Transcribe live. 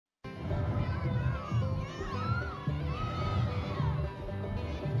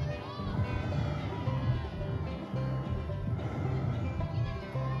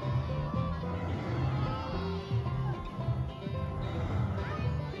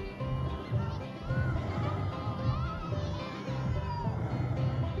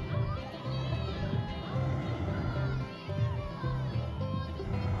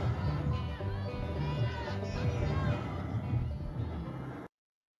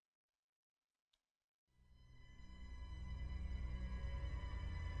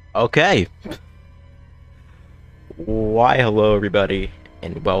Okay. Why, hello everybody,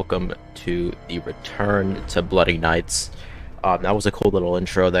 and welcome to the Return to Bloody Nights. That was a cool little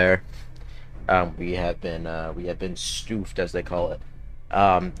intro there. We have been stoofed, as they call it.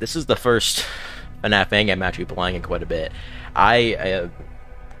 This is the first FNAF game I'm actually playing in quite a bit. I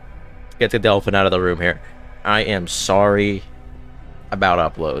get the elephant out of the room here. I am sorry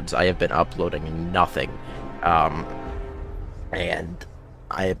about uploads. I have been uploading nothing, um, and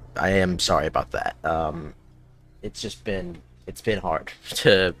I am sorry about that. It's been hard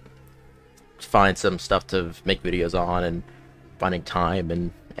to find some stuff to make videos on and finding time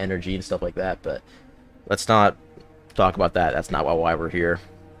and energy and stuff like that, but let's not talk about that. That's not why we're here.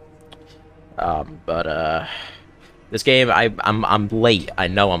 But this game, I'm late. I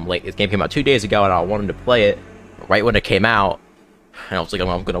know I'm late. This game came out 2 days ago, and I wanted to play it right when it came out. And I was like,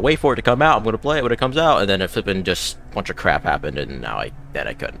 I'm gonna wait for it to come out. I'm gonna play it when it comes out, and then a flipping just bunch of crap happened, and now I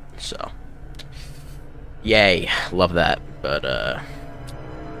couldn't. So, yay, love that. But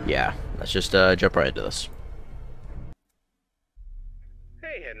yeah, let's just jump right into this.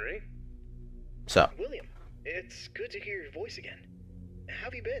 Hey, Henry. So, William, it's good to hear your voice again. How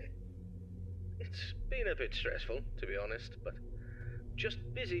have you been? It's been a bit stressful, to be honest, but just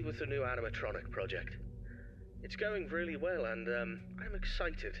busy with the new animatronic project. It's going really well, and I'm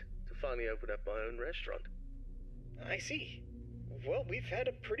excited to finally open up my own restaurant. I see. Well, we've had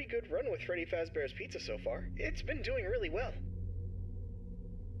a pretty good run with Freddy Fazbear's Pizza so far. It's been doing really well.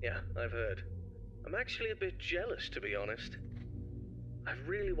 Yeah, I've heard. I'm actually a bit jealous, to be honest. I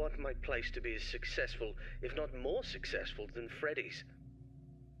really want my place to be as successful, if not more successful, than Freddy's.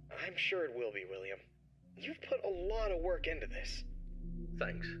 I'm sure it will be, William. You've put a lot of work into this.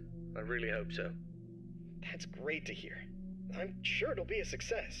 Thanks. I really hope so. That's great to hear. I'm sure it'll be a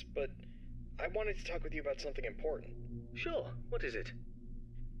success, but I wanted to talk with you about something important. Sure. What is it?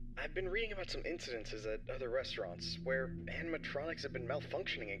 I've been reading about some incidences at other restaurants where animatronics have been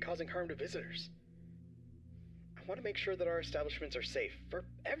malfunctioning and causing harm to visitors. I want to make sure that our establishments are safe for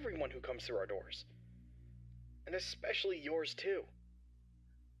everyone who comes through our doors. And especially yours, too.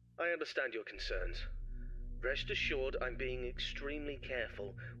 I understand your concerns. Rest assured I'm being extremely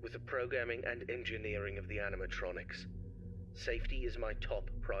careful with the programming and engineering of the animatronics. Safety is my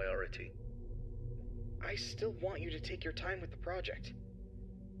top priority. I still want you to take your time with the project.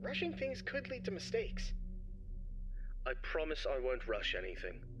 Rushing things could lead to mistakes. I promise I won't rush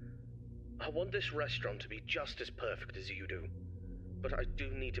anything. I want this restaurant to be just as perfect as you do. But I do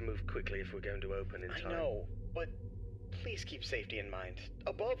need to move quickly if we're going to open in time. I know, but please keep safety in mind,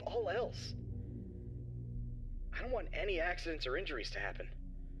 above all else. I don't want any accidents or injuries to happen.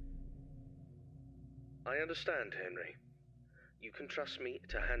 I understand, Henry. You can trust me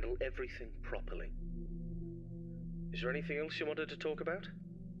to handle everything properly. Is there anything else you wanted to talk about?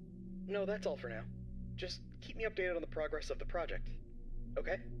 No, that's all for now. Just keep me updated on the progress of the project,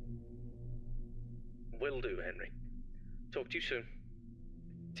 okay? Will do, Henry. Talk to you soon.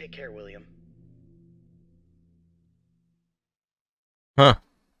 Take care, William. huh?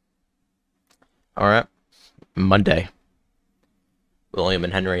 All right. Monday. William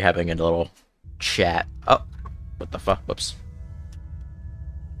and Henry having a little chat. Oh, what the fuck? Whoops.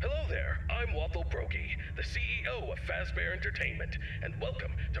 Hello there, I'm Wathel Brokey, the CEO of Fazbear Entertainment, and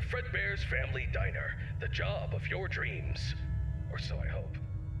welcome to Fredbear's Family Diner, the job of your dreams. Or so I hope.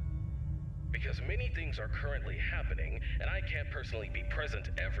 Because many things are currently happening, and I can't personally be present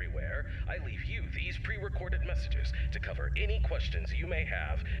everywhere, I leave you these pre-recorded messages to cover any questions you may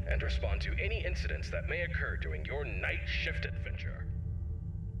have and respond to any incidents that may occur during your night shift adventure.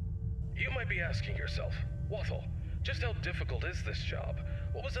 You might be asking yourself, Wathel, just how difficult is this job?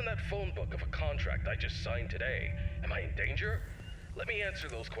 What was in that phone book of a contract I just signed today? Am I in danger? Let me answer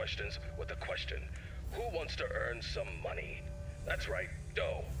those questions with a question. Who wants to earn some money? That's right,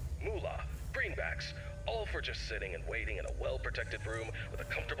 dough, moolah, greenbacks, all for just sitting and waiting in a well-protected room with a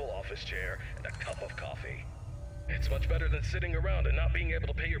comfortable office chair and a cup of coffee. It's much better than sitting around and not being able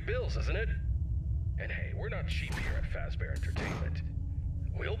to pay your bills, isn't it? And hey, we're not cheap here at Fazbear Entertainment.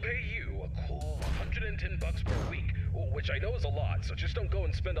 We'll pay you a cool $110 per week, which I know is a lot, so just don't go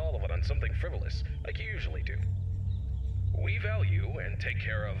and spend all of it on something frivolous, like you usually do. We value and take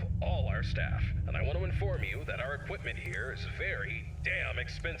care of all our staff, and I want to inform you that our equipment here is very damn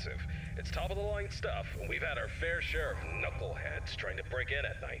expensive. It's top-of-the-line stuff, and we've had our fair share of knuckleheads trying to break in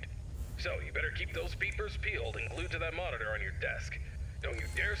at night. So you better keep those peepers peeled and glued to that monitor on your desk. Don't you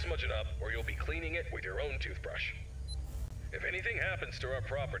dare smudge it up, or you'll be cleaning it with your own toothbrush. If anything happens to our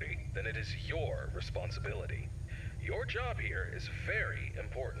property, then it is your responsibility. Your job here is very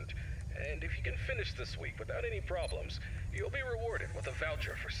important, And if you can finish this week without any problems, you'll be rewarded with a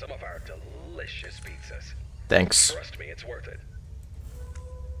voucher for some of our delicious pizzas. Thanks. Trust me, it's worth it.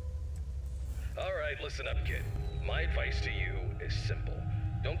 Alright, listen up, kid. My advice to you is simple.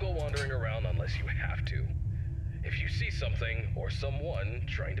 Don't go wandering around unless you have to. If you see something or someone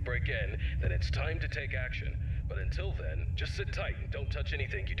trying to break in, then it's time to take action. But until then, just sit tight and don't touch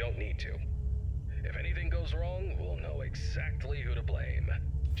anything you don't need to. If anything goes wrong, we'll know exactly who to blame.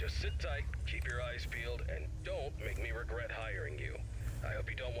 Just sit tight, keep your eyes peeled, and don't make me regret hiring you. I hope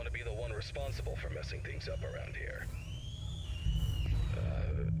you don't want to be the one responsible for messing things up around here.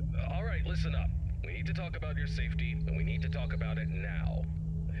 Alright, listen up. We need to talk about your safety, and we need to talk about it now.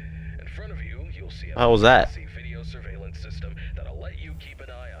 In front of you, you'll see a How was that? video surveillance system that'll let you keep an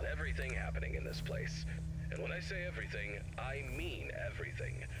eye on everything happening in this place. And when I say everything, I mean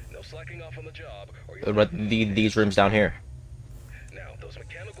everything. No slacking off on the job, or you'll... What about these rooms down here? Now, those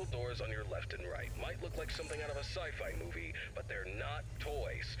mechanical doors on your left and right might look like something out of a sci-fi movie, but they're not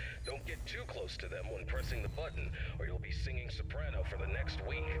toys. Don't get too close to them when pressing the button, or you'll be singing soprano for the next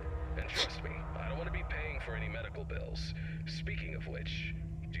week. And trust me, I don't want to be paying for any medical bills. Speaking of which,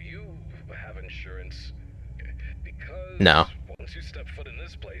 do you have insurance? Because no. Once you step foot in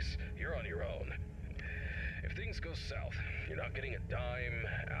this place, you're on your own. If things go south, you're not getting a dime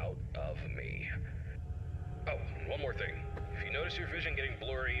out of me. Oh, one more thing. If you notice your vision getting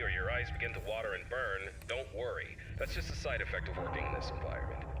blurry or your eyes begin to water and burn, don't worry. That's just a side effect of working in this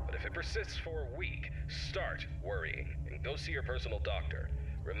environment. But if it persists for a week, start worrying and go see your personal doctor.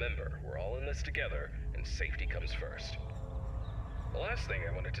 Remember, we're all in this together, and safety comes first. The last thing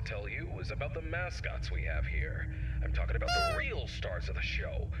I wanted to tell you was about the mascots we have here. I'm talking about the real stars of the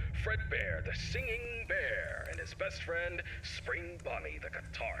show. Fredbear, the singing bear, and his best friend, Spring Bonnie, the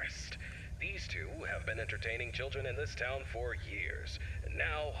guitarist. These two have been entertaining children in this town for years, and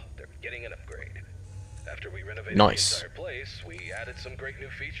now they're getting an upgrade. After we renovated the entire place, we added some great new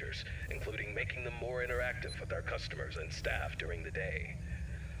features, including making them more interactive with our customers and staff during the day.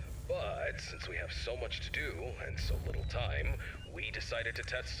 But since we have so much to do and so little time, we decided to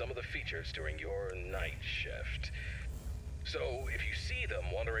test some of the features during your night shift. So if you see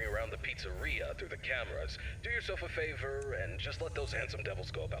them wandering around the pizzeria through the cameras, do yourself a favor and just let those handsome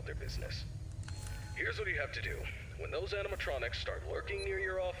devils go about their business. Here's what you have to do. When those animatronics start lurking near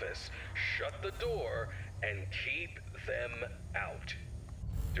your office, shut the door and keep them out.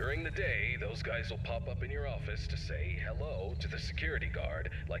 During the day, those guys will pop up in your office to say hello to the security guard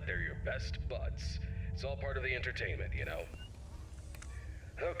like they're your best buds. It's all part of the entertainment, you know?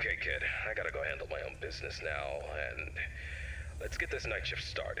 Okay, kid, I gotta go handle my own business now, and let's get this night shift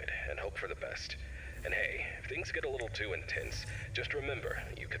started and hope for the best. And hey, if things get a little too intense, just remember,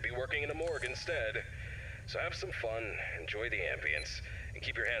 you could be working in a morgue instead. So have some fun, enjoy the ambience, and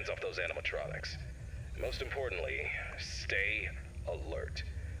keep your hands off those animatronics. Most importantly, stay alert.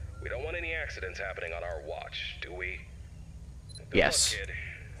 We don't want any accidents happening on our watch, do we? Good yes. luck, kid.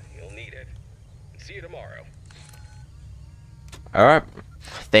 You'll need it. See you tomorrow. Alright.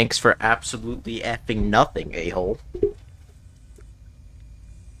 Thanks for absolutely effing nothing, a-hole.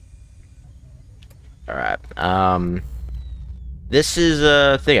 Alright, this is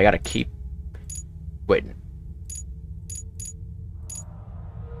a thing I gotta keep... Wait.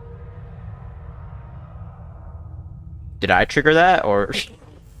 Did I trigger that, or...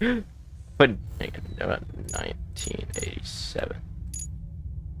 But 1987.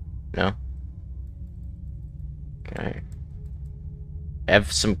 No? Okay. I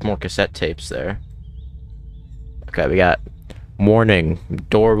have some more cassette tapes there. Okay, we got... Warning.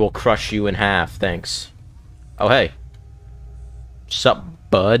 Door will crush you in half, thanks. Oh, hey. Sup,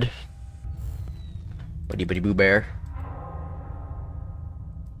 bud? Buddy buddy boo bear.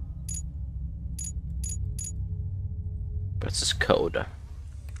 What's this code? I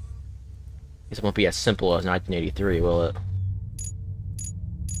guess it won't be as simple as 1983, will it?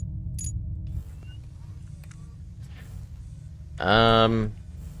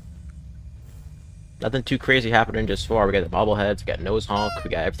 Nothing too crazy happening just far. We got the bobbleheads, we got nose honk,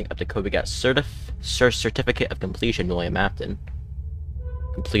 we got everything up to code. We got certificate of completion, William Afton.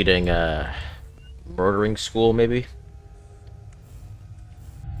 Completing murdering school, maybe.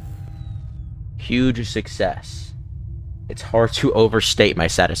 Huge success. It's hard to overstate my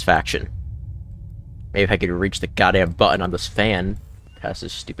satisfaction. Maybe if I could reach the goddamn button on this fan past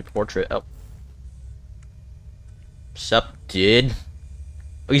this stupid portrait. Oh. Sup, dude?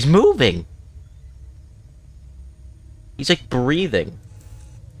 Oh, he's moving! He's like breathing.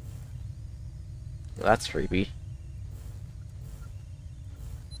 Well, that's creepy.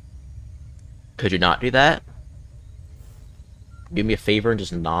 Could you not do that? Do me a favor and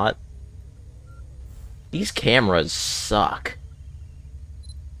just not? These cameras suck.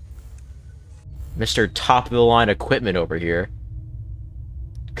 Mr. Top of the line equipment over here.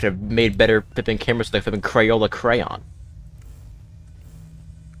 Could have made better flipping cameras with the flipping Crayola crayon.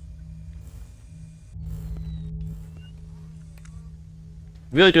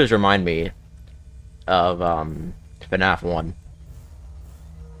 Really does remind me of FNAF 1.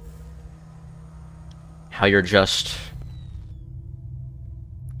 How you're just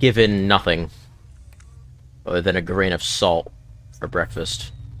given nothing other than a grain of salt for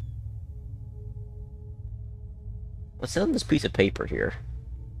breakfast. What's on this piece of paper here?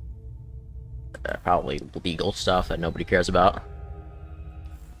 Probably legal stuff that nobody cares about.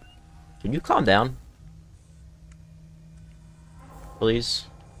 Can you calm down? Please?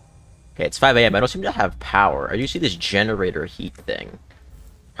 Okay, it's 5 AM. I don't seem to have power. I do see this generator heat thing.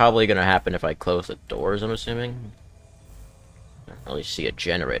 Probably gonna happen if I close the doors, I'm assuming. I don't really see a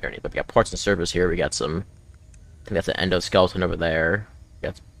generator or anything, but we got parts and service here. We got some... I think that's an endoskeleton over there. We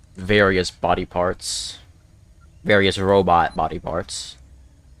got various body parts. Various robot body parts.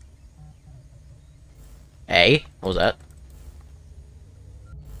 Hey, what was that?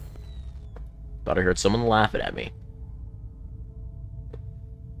 Thought I heard someone laughing at me.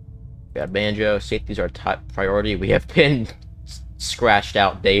 We got Banjo. Safety's our top priority. We have been scratched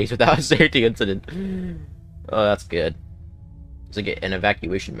out days without a safety incident. Oh, that's good. There's like an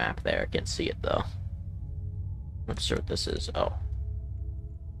evacuation map there. I can't see it though. I'm not sure what this is. Oh.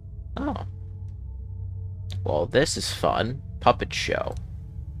 Oh. Well, this is fun. Puppet show.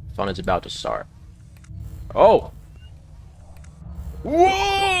 Fun is about to start. Oh!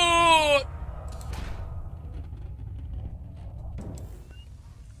 Whoa!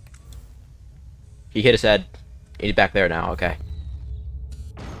 He hit his head. He's back there now, okay.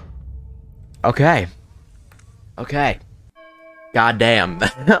 Okay. Okay. Goddamn.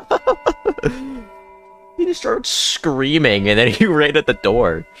 He just started screaming and then he ran at the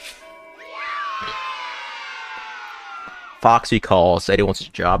door. Foxy calls, said he wants his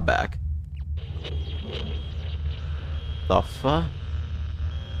job back. The fuck?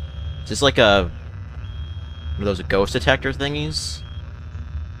 Is this like one of those ghost detector thingies?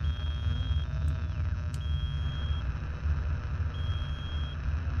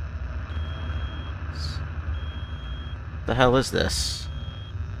 The hell is this?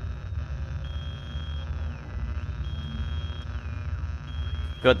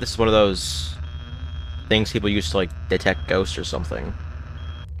 I feel like this is one of those things people use to like detect ghosts or something.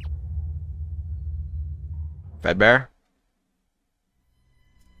 Fredbear?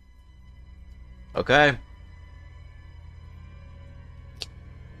 Okay.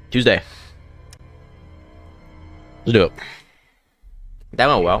 Tuesday. Let's do it. That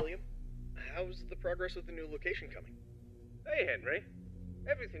went well. William, how's the progress with the new location coming? Hey, Henry.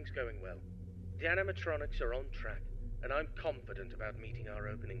 Everything's going well. The animatronics are on track, and I'm confident about meeting our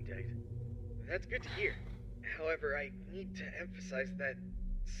opening date. That's good to hear. However, I need to emphasize that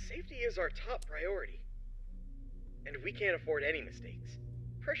safety is our top priority. And we can't afford any mistakes.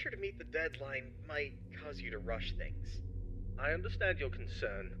 Pressure to meet the deadline might cause you to rush things. I understand your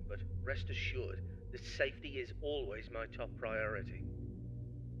concern, but rest assured, the safety is always my top priority.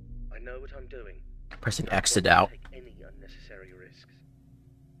 I know what I'm doing. Pressing X to doubt. Take any unnecessary risks.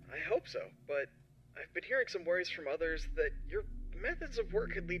 I hope so, but I've been hearing some worries from others that your methods of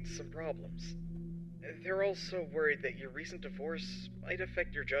work could lead to some problems. They're also worried that your recent divorce might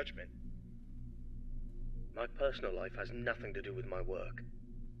affect your judgment. My personal life has nothing to do with my work.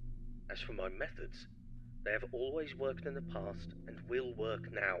 As for my methods, they have always worked in the past and will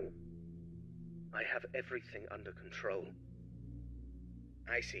work now. I have everything under control.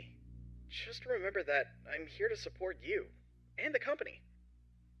 I see. Just remember that I'm here to support you and the company.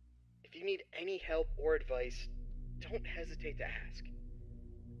 If you need any help or advice, don't hesitate to ask.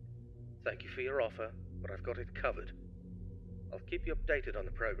 Thank you for your offer, but I've got it covered. I'll keep you updated on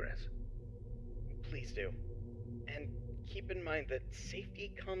the progress. Please do. And keep in mind that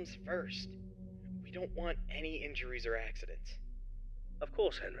safety comes first. We don't want any injuries or accidents. Of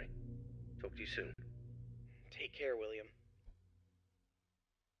course, Henry. Talk to you soon. Take care, William.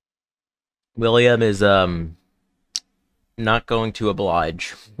 William is, not going to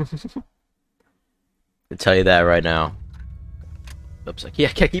oblige. I tell you that right now. Oops, yeah,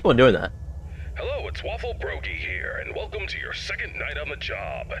 keep on doing that. Hello, it's Waffle Brokey here, and welcome to your second night on the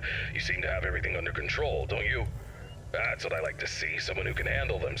job. You seem to have everything under control, don't you? That's what I like to see, someone who can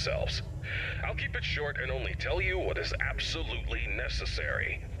handle themselves. I'll keep it short and only tell you what is absolutely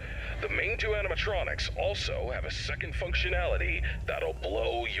necessary. The main two animatronics also have a second functionality that'll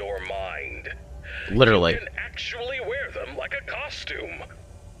blow your mind. Literally. You can actually wear them like a costume.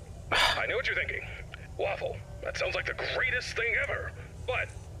 I know what you're thinking. Waffle, that sounds like the greatest thing ever. But,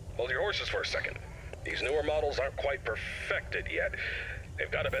 hold your horses for a second. These newer models aren't quite perfected yet.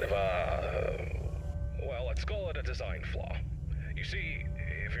 They've got a bit of a... well, let's call it a design flaw. You see,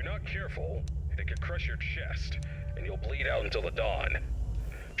 if you're not careful, it could crush your chest, and you'll bleed out until the dawn.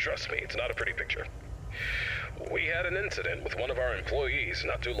 Trust me, it's not a pretty picture. We had an incident with one of our employees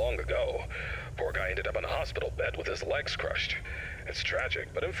not too long ago. Poor guy ended up in a hospital bed with his legs crushed. It's tragic,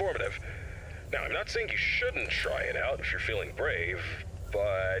 but informative. Now, I'm not saying you shouldn't try it out if you're feeling brave,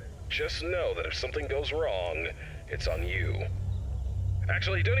 but just know that if something goes wrong, it's on you.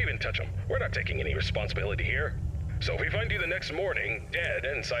 Actually, don't even touch him. We're not taking any responsibility here. So if we find you the next morning, dead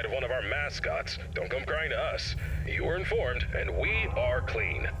inside of one of our mascots, don't come crying to us. You were informed, and we are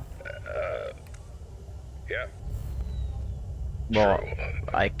clean. Yeah. Well, True.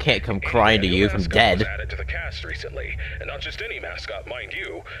 I can't come crying to you if I'm dead. Was added to the cast recently, and not just any mascot, mind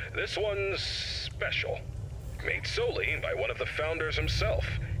you. This one's special. Made solely by one of the founders himself,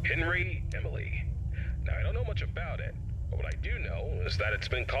 Henry Emily. Now, I don't know much about it, but what I do know is that it's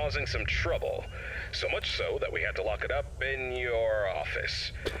been causing some trouble. So much so that we had to lock it up in your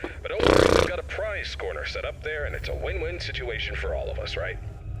office. But don't worry, we've got a prize corner set up there, and it's a win-win situation for all of us, right?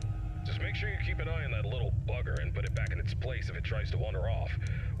 Just make sure you keep an eye on that little bugger and put it back in its place if it tries to wander off.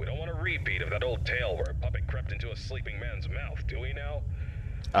 We don't want a repeat of that old tale where a puppet crept into a sleeping man's mouth, do we now?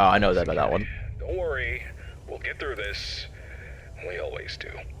 Oh, I know that about that one. Don't worry, we'll get through this. We always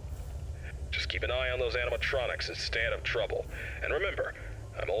do. Just keep an eye on those animatronics and stay out of trouble. And remember,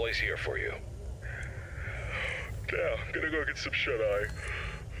 I'm always here for you. Yeah, I'm gonna go get some shut-eye.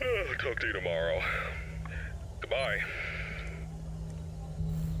 Talk to you tomorrow. Goodbye.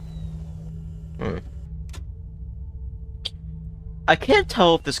 I can't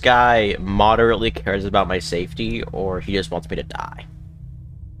tell if this guy moderately cares about my safety or he just wants me to die.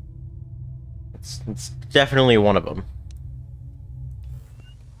 It's definitely one of them.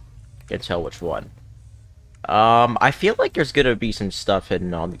 Can't tell which one. I feel like there's gonna be some stuff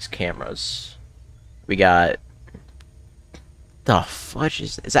hidden on these cameras. We got... the fudge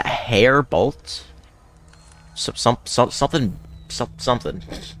is that hair bolt? Something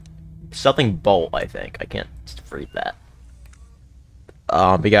bolt, I think. I can't read that.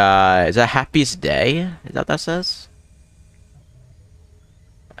 We got... is that happiest day? Is that what that says?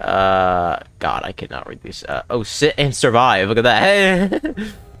 God, I cannot read these. Oh, sit and survive. Look at that. Hey!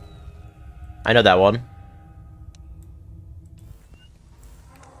 I know that one.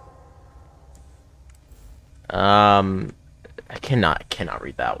 I cannot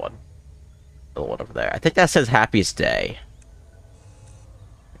read that one. The one over there. I think that says happiest day.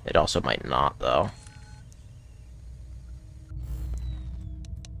 It also might not, though.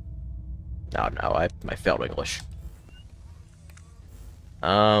 Oh, no, I failed English.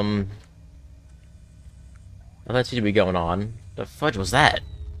 Nothing seems to be going on. The fudge was that?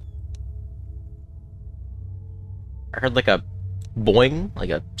 I heard like a boing, like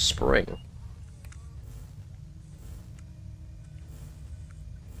a spring.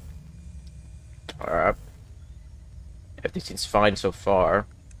 Alright. Everything seems fine so far.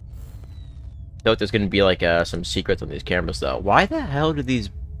 Note there's gonna be like some secrets on these cameras though. Why the hell do these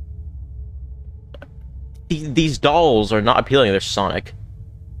dolls are not appealing? They're Sonic.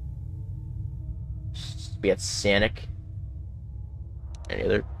 We had Sonic. Any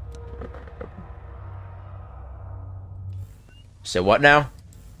other? So what now?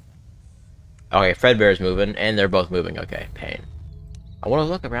 Okay, Fredbear's moving, and they're both moving. Okay, pain. I want to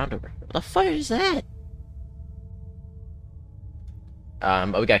look around over. What the fuck is that?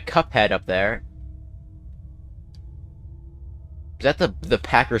 We got Cuphead up there. Is that the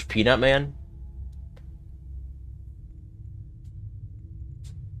Packers Peanut Man?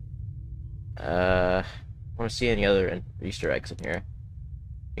 I want to see any other Easter eggs in here.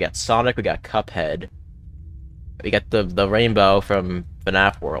 We got Sonic, we got Cuphead. We got the rainbow from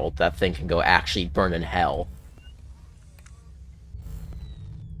FNAF World. That thing can go actually burn in hell.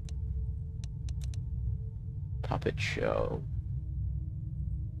 Puppet show.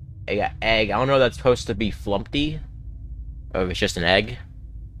 I got egg. I don't know if that's supposed to be Flumpty. Or if it's just an egg.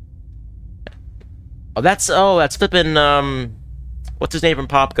 Oh, that's flippin', what's his name from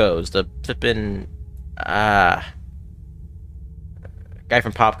Pop Goes? The flippin', guy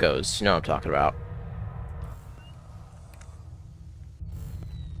from Pop Goes. You know what I'm talking about.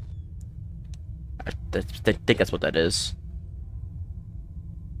 I think that's what that is.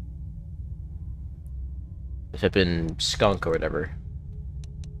 The flippin' skunk or whatever.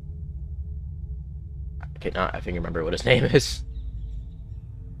 I think I remember what his name is.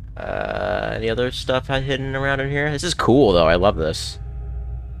 Any other stuff hidden around in here? This is cool, though. I love this.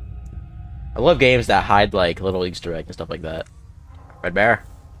 I love games that hide like little Easter eggs and stuff like that. Fredbear.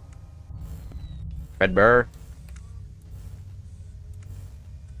 Fredbear.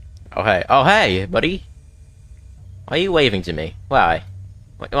 Oh hey. Oh hey, buddy. Why are you waving to me? Why?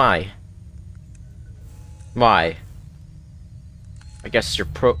 Why? Why? I guess you're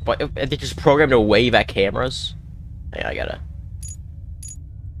are they just programmed to wave at cameras? Yeah, I gotta.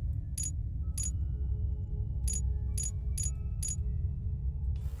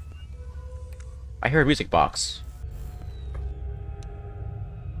 I hear a music box.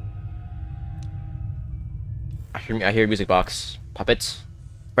 I hear a music box. Puppets.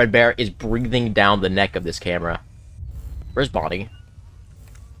 Fredbear is breathing down the neck of this camera. Where's Bonnie?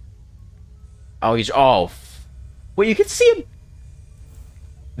 Oh, he's... Oh. Wait, you can see him...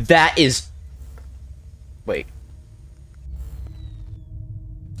 That is... Wait.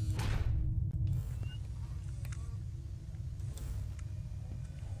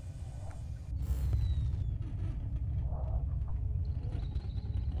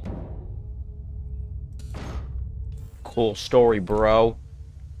 Cool story, bro.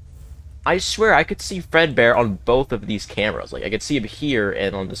 I swear I could see Fredbear on both of these cameras. Like, I could see him here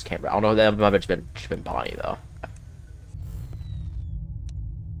and on this camera. I don't know, that might have just been Bonnie, though.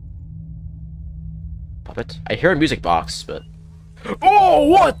 Puppet? I hear a music box, but... Oh,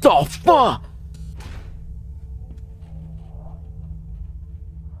 what the fuck?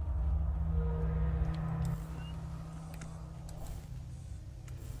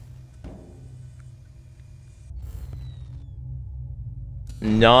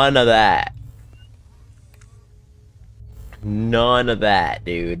 None of that. None of that,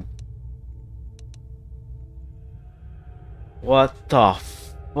 dude. What the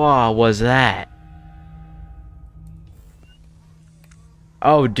fuck was that?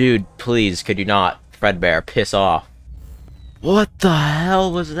 Oh, dude, please, could you not? Fredbear, piss off. What the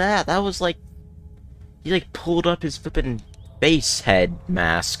hell was that? That was like... He like pulled up his flippin' face head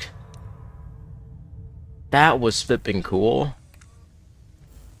mask. That was flippin' cool.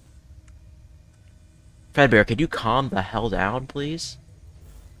 Fredbear, could you calm the hell down, please?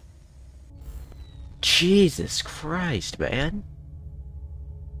 Jesus Christ, man.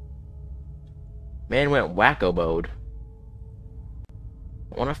 Man went wacko mode.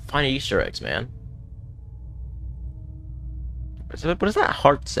 I want to find Easter eggs, man. What does that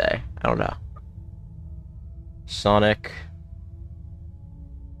heart say? I don't know. Sonic.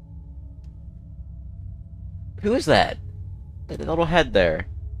 Who is that? That little head there.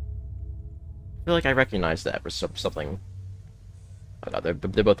 I feel like I recognize that for something. Oh god, they're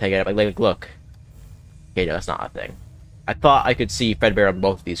both taking it. Like, look. Okay, no, that's not a thing. I thought I could see Fredbear on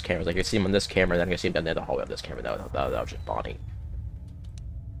both of these cameras. I could see him on this camera, then I could see him down there the hallway on this camera. That was just Bonnie.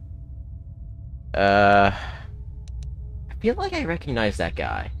 I feel like I recognize that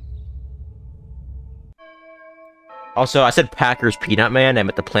guy. Also, I said Packers Peanut Man, I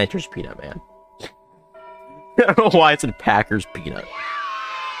meant the Planters Peanut Man. I don't know why I said Packers Peanut.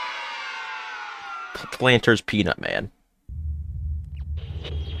 Planters Peanut Man.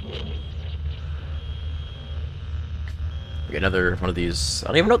 Another one of these. I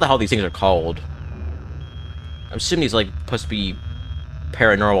don't even know what the hell these things are called. I'm assuming these like supposed to be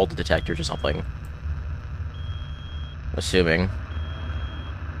paranormal detectors or something. Assuming.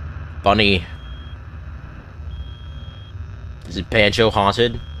 Bunny. Is it Banjo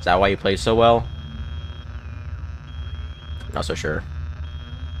haunted? Is that why he plays so well? Not so sure.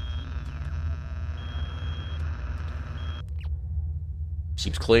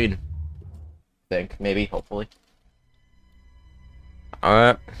 Seems clean. Think, maybe, hopefully.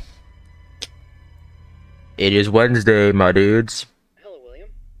 Alright. It is Wednesday, my dudes. Hello, William.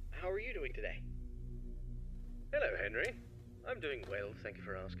 How are you doing today? Hello, Henry. I'm doing well, thank you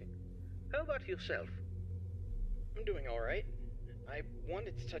for asking. How about yourself? I'm doing alright. I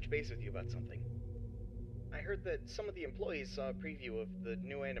wanted to touch base with you about something. I heard that some of the employees saw a preview of the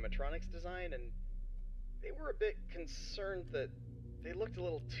new animatronics design, and they were a bit concerned that they looked a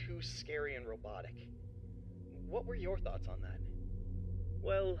little too scary and robotic. What were your thoughts on that?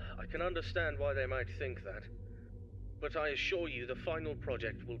 Well, I can understand why they might think that. But I assure you the final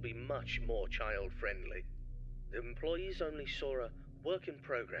project will be much more child-friendly. The employees only saw a work in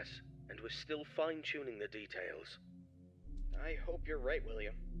progress, and we're still fine-tuning the details. I hope you're right,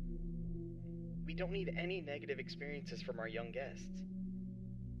 William. We don't need any negative experiences from our young guests.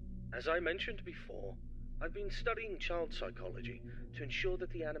 As I mentioned before, I've been studying child psychology to ensure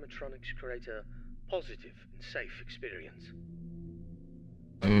that the animatronics create a positive and safe experience.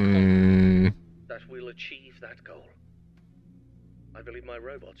 That we'll achieve that goal. I believe my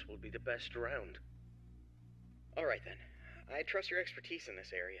robots will be the best around. Alright then. I trust your expertise in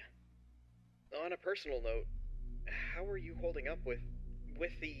this area. On a personal note, how are you holding up with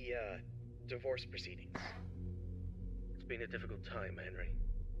the divorce proceedings? It's been a difficult time, Henry.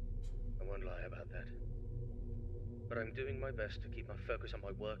 I won't lie about that. But I'm doing my best to keep my focus on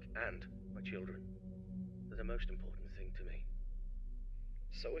my work and my children. They're the most important thing to me.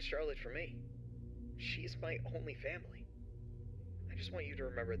 So is Charlotte for me. She's my only family. I just want you to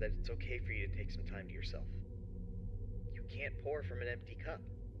remember that it's okay for you to take some time to yourself. You can't pour from an empty cup.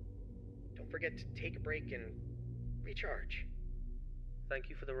 Don't forget to take a break and recharge. Thank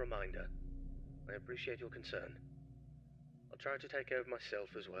you for the reminder. I appreciate your concern. I'll try to take care of myself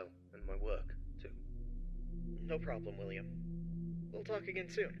as well, and my work, too. No problem, William. We'll talk again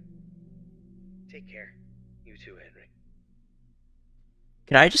soon. Take care. You too, Henry.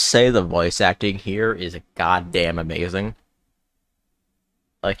 Can I just say the voice acting here is goddamn amazing?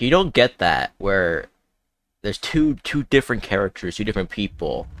 Like, you don't get that, where there's two different characters, two different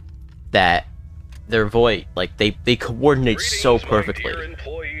people, that their voice, like, they coordinate so perfectly. My dear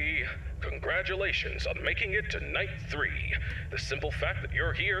employee. Congratulations on making it to night 3. The simple fact that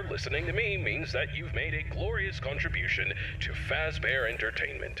you're here listening to me means that you've made a glorious contribution to Fazbear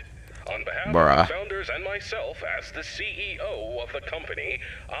Entertainment. On behalf of the founders and myself as the CEO of the company,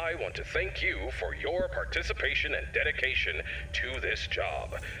 I want to thank you for your participation and dedication to this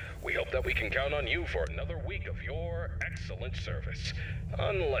job. We hope that we can count on you for another week of your excellent service.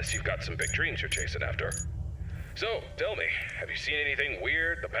 Unless you've got some big dreams you're chasing after. So, tell me, have you seen anything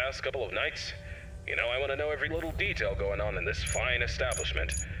weird the past couple of nights? You know, I want to know every little detail going on in this fine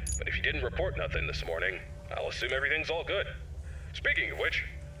establishment. But if you didn't report nothing this morning, I'll assume everything's all good. Speaking of which,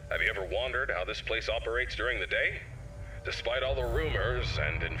 have you ever wondered how this place operates during the day? Despite all the rumors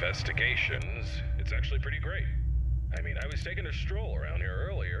and investigations, it's actually pretty great. I mean, I was taking a stroll around here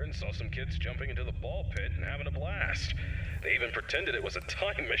earlier and saw some kids jumping into the ball pit and having a blast. They even pretended it was a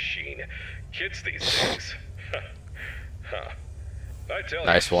time machine. Kids these days. Huh. I tell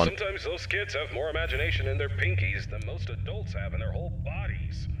you, sometimes those kids have more imagination in their pinkies than most adults have in their whole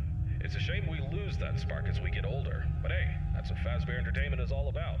bodies. It's a shame we lose that spark as we get older. But hey, that's what Fazbear Entertainment is all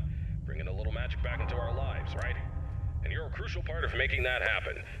about. Bringing a little magic back into our lives, right? And you're a crucial part of making that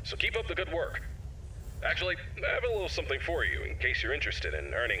happen. So keep up the good work. Actually, I have a little something for you in case you're interested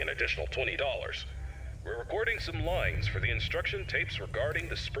in earning an additional $20. We're recording some lines for the instruction tapes regarding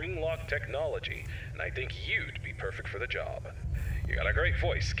the spring lock technology, and I think you'd be perfect for the job. You got a great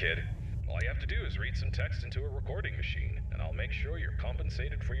voice, kid. All you have to do is read some text into a recording machine, and I'll make sure you're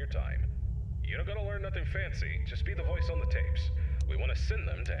compensated for your time. You don't gotta learn nothing fancy, just be the voice on the tapes. We want to send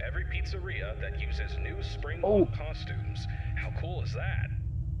them to every pizzeria that uses new spring lock costumes. How cool is that?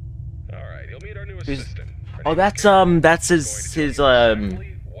 Alright, you'll meet our new assistant. Oh, that's his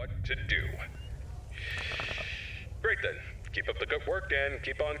what to do. Great then. Keep up the good work and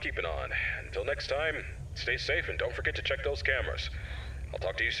keep on keeping on. Until next time, stay safe and don't forget to check those cameras. I'll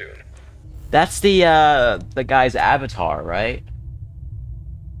talk to you soon. That's the guy's avatar, right?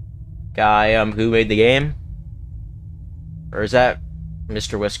 Guy who made the game? Or is that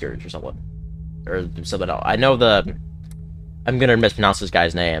Mr. Whiskers or someone? Or something else? I know I'm gonna mispronounce this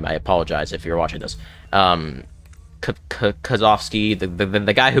guy's name. I apologize if you're watching this. Kozovsky,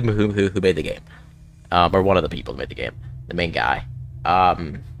 the guy who made the game. Or one of the people who made the game. The main guy. I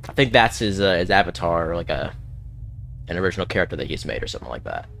think that's his avatar, or like an original character that he's made or something like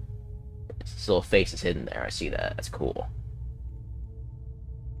that. His little face is hidden there. I see that. That's cool.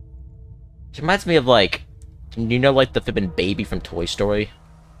 It reminds me of, like, you know, like the flippin' baby from Toy Story?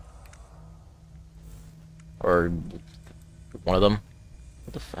 Or one of them.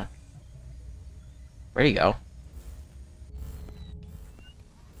 What the fuck? Where'd he go?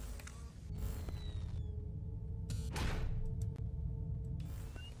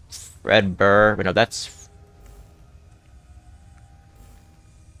 Red Burr. But no, that's...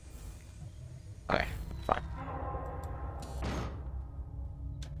 Okay, fine.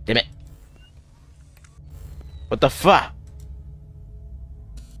 Damn it. What the fuck?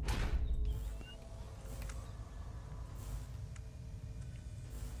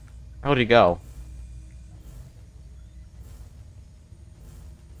 Where'd he go?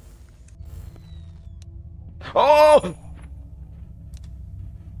 Oh!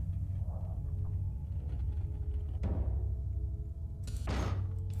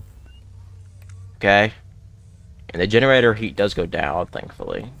 Okay. And the generator heat does go down,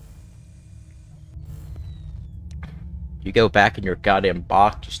 thankfully. You go back in your goddamn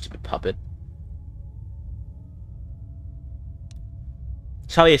box, you stupid puppet.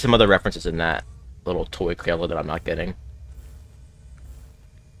 There's probably some other references in that little toy trailer that I'm not getting.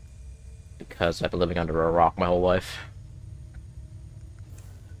 Because I've been living under a rock my whole life.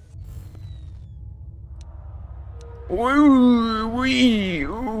 Ooh wee,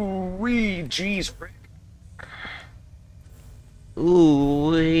 ooh wee, jeez, frick.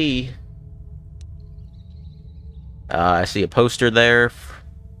 Ooh wee. I see a poster there.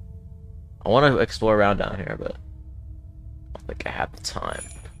 I want to explore around down here, but I don't think I have the time.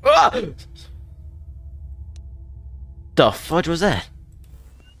 Ah! The fudge was that?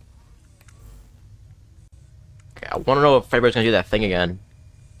 Okay, I want to know if Fredbear's gonna do that thing again.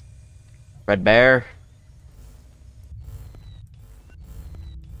 Fredbear?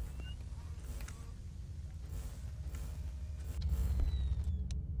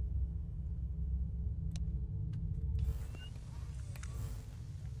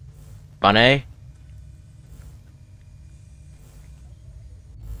 Bunny?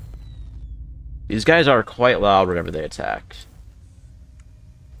 These guys are quite loud whenever they attack.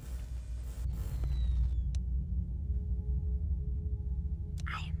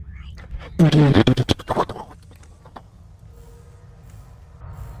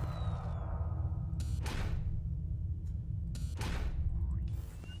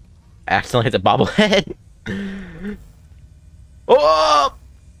 Accidentally hit the bobblehead. Oh!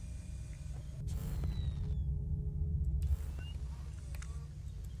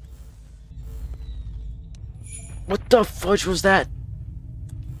 What the fudge was that?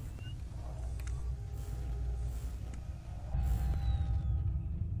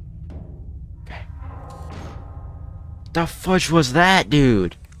 Okay. The fudge was that,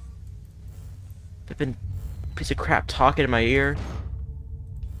 dude? I've been piece of crap talking in my ear.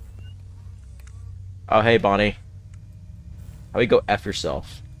 Oh, hey, Bonnie. How we go F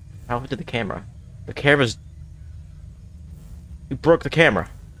yourself? How did the camera? The camera's... You broke the camera.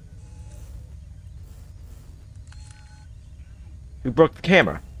 You broke the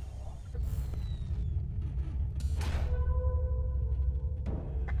camera.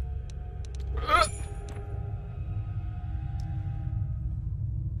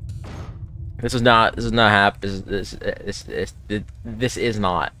 This is not What happened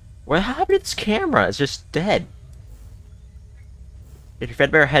to this camera? It's just dead. Did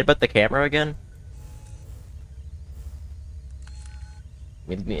Fredbear headbutt the camera again?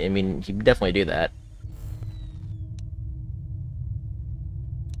 I mean, he would definitely do that.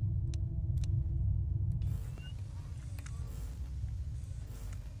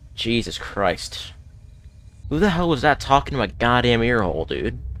 Jesus Christ. Who the hell was that talking to my goddamn ear hole,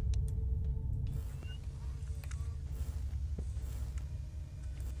 dude?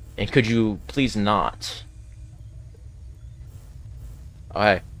 And could you please not?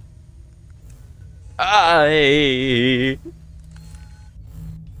 Oh, hey.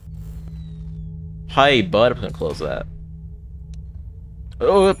 Hi, bud. I'm gonna close that.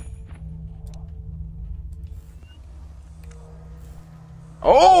 Oh.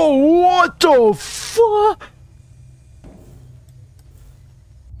 Oh, what the fuck?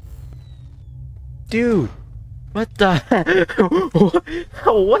 Dude, what the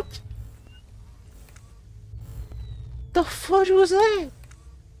what? The fudge was that?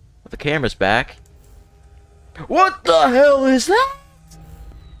 The camera's back. What the hell is that?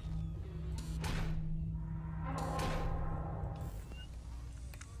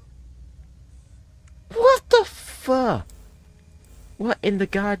 What the fuck? What in the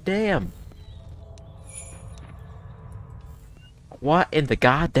goddamn? What in the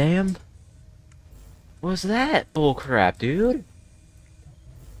goddamn? Was that bullcrap, dude?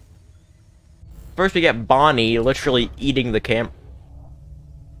 First we get Bonnie literally eating the cam.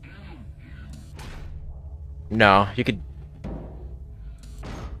 No, you could...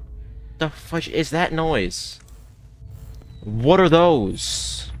 The fudge is that noise? What are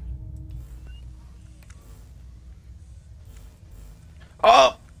those?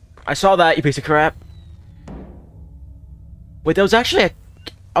 Oh! I saw that, you piece of crap. Wait, that was actually a...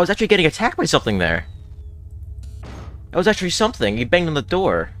 I was actually getting attacked by something there. That was actually something. He banged on the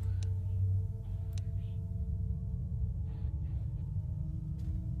door.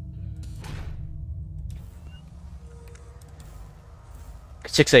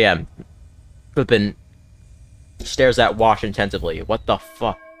 $6 a.m. Flippin' stares at watch intensively. What the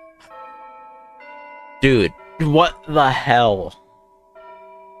fuck? Dude, what the hell?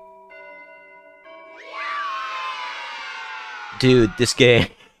 Dude, this game...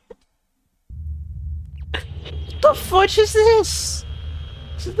 What the fudge is this?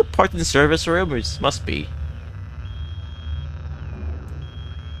 Is it the parts and service room? It must be.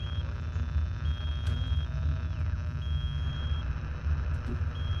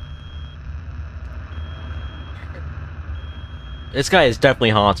 This guy is definitely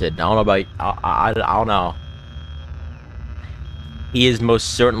haunted. I don't know about... I don't know. He is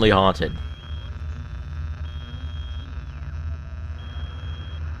most certainly haunted.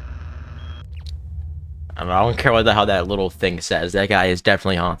 I don't care what the hell that little thing says. That guy is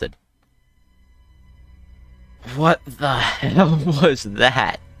definitely haunted. What the hell was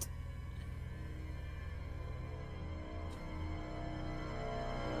that?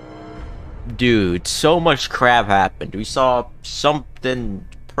 Dude, so much crap happened. We saw something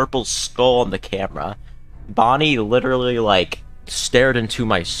purple skull on the camera. Bonnie literally, like, stared into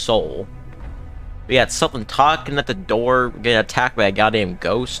my soul. We had something talking at the door, getting attacked by a goddamn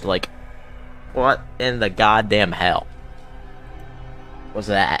ghost. Like, what in the goddamn hell was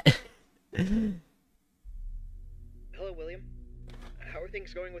that? Hello, William. How are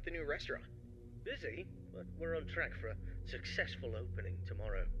things going with the new restaurant? Busy, but we're on track for a successful opening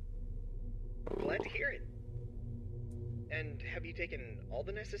tomorrow. Glad to hear it. And have you taken all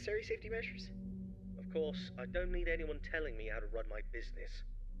the necessary safety measures? Of course, I don't need anyone telling me how to run my business.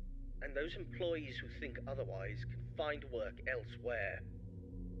 And those employees who think otherwise can find work elsewhere.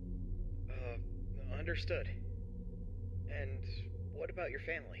 Understood. And what about your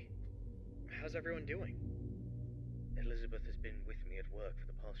family? How's everyone doing? Elizabeth has been with me at work for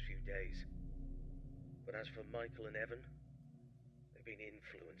the past few days. But as for Michael and Evan, they've been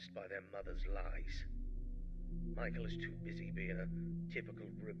influenced by their mother's lies. Michael is too busy being a typical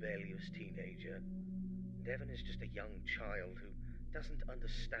rebellious teenager, and Evan is just a young child who doesn't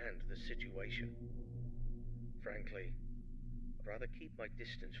understand the situation. Frankly, I'd rather keep my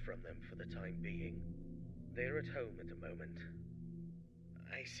distance from them for the time being. They're at home at the moment.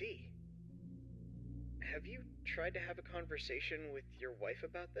 I see. Have you tried to have a conversation with your wife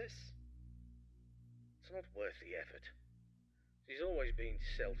about this? It's not worth the effort. She's always been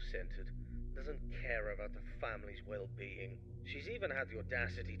self-centered, doesn't care about the family's well-being. She's even had the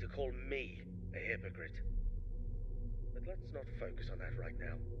audacity to call me a hypocrite. But let's not focus on that right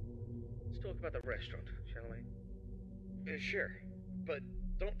now. Let's talk about the restaurant, shall we? Sure, but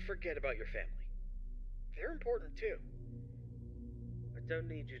don't forget about your family. They're important too. I don't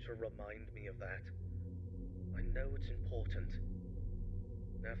need you to remind me of that. I know it's important.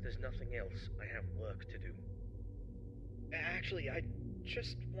 Now, if there's nothing else, I have work to do. Actually, I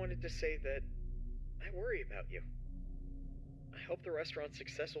just wanted to say that I worry about you. I hope the restaurant's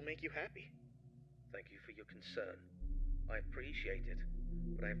success will make you happy. Thank you for your concern. I appreciate it,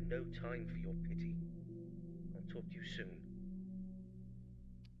 but I have no time for your pity. I'll talk to you soon.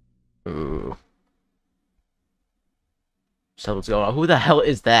 Ooh. Something's going on. Who the hell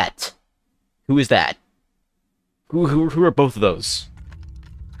is that? Who is that? Who are both of those?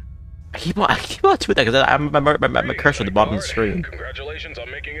 I keep on doing that because I'm a cursor at the bottom of the screen. Congratulations on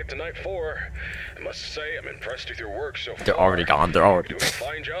making it to night 4. I must say I'm impressed with your work so far. They're already gone. They're already doing a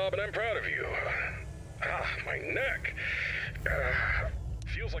fine job, and I'm proud of you. Ah, my neck.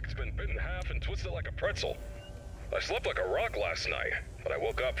 Feels like it's been bitten in half and twisted like a pretzel. I slept like a rock last night, but I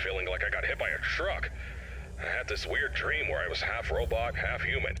woke up feeling like I got hit by a truck. I had this weird dream where I was half robot, half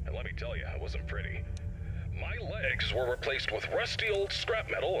human, and let me tell you, it wasn't pretty. My legs were replaced with rusty old scrap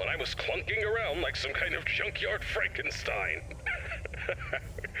metal, and I was clunking around like some kind of junkyard Frankenstein.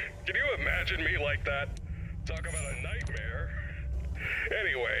 Can you imagine me like that? Talk about a nightmare.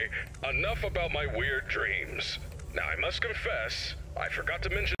 Anyway, enough about my weird dreams. Now, I must confess, I forgot to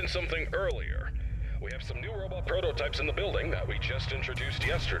mention something earlier. We have some new robot prototypes in the building that we just introduced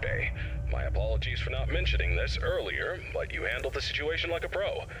yesterday. My apologies for not mentioning this earlier, but you handled the situation like a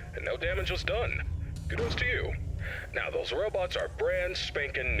pro, and no damage was done. Kudos to you. Now, those robots are brand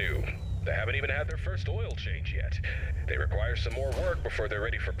spanking new. They haven't even had their first oil change yet. They require some more work before they're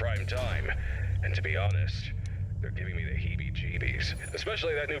ready for prime time. And to be honest, they're giving me the heebie-jeebies,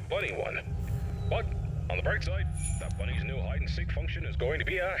 especially that new bunny one. But, on the bright side, that bunny's new hide-and-seek function is going to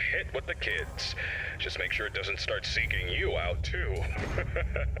be a hit with the kids. Just make sure it doesn't start seeking you out, too.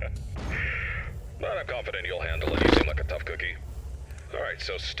 But I'm confident you'll handle it. You seem like a tough cookie. Alright,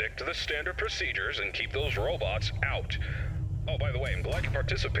 so stick to the standard procedures and keep those robots out. Oh, by the way, I'm glad you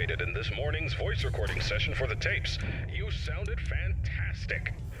participated in this morning's voice recording session for the tapes. You sounded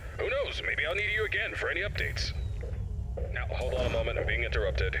fantastic. Who knows, maybe I'll need you again for any updates. Now, hold on a moment, I'm being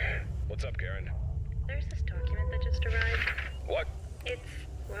interrupted. What's up, Karen? There's this document that just arrived. What?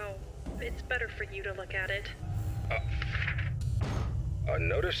 It's better for you to look at it. A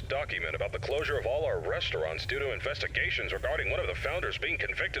notice document about the closure of all our restaurants due to investigations regarding one of the founders being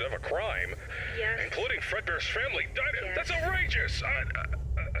convicted of a crime. Yes. Including Fredbear's family. Yes. That's outrageous!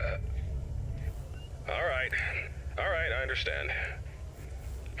 Alright, I understand.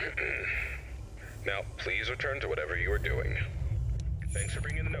 Now, please return to whatever you are doing. Thanks for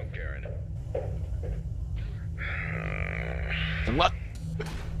bringing the note, Karen. What?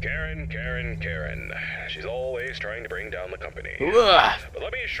 Karen. She's always trying to bring down the company. Ugh. But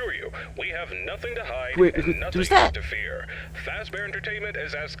let me assure you, we have nothing to hide Wait, and nothing who's that? to fear. Fazbear Entertainment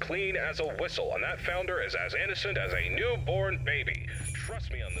is as clean as a whistle, and that founder is as innocent as a newborn baby.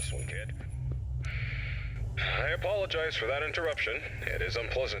 Trust me on this one, kid. I apologize for that interruption. It is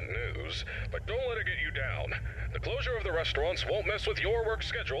unpleasant news, but don't let it get you down. The closure of the restaurants won't mess with your work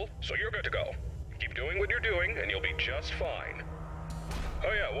schedule, so you're good to go. Keep doing what you're doing, and you'll be just fine.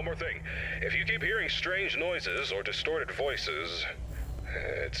 Oh yeah, one more thing. If you keep hearing strange noises or distorted voices,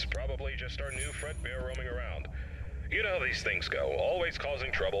 it's probably just our new Fredbear roaming around. You know how these things go, always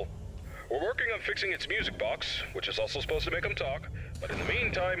causing trouble. We're working on fixing its music box, which is also supposed to make them talk, but in the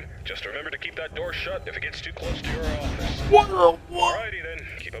meantime, just remember to keep that door shut if it gets too close to your office. Alrighty then,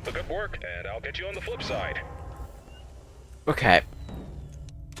 keep up the good work, and I'll get you on the flip side. Okay.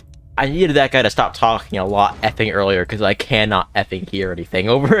 I needed that guy to stop talking a lot effing earlier because I cannot effing hear anything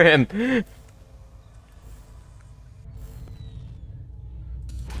over him. God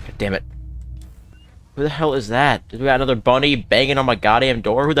damn it. Who the hell is that? Did we got another bunny banging on my goddamn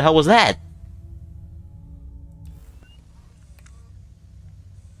door? Who the hell was that?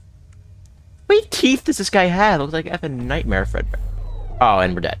 How many teeth does this guy have? Looks like effing Nightmare Fredbear. Oh,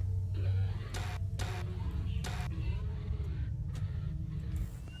 and we're dead.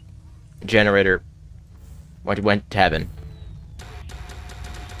 Generator went to heaven.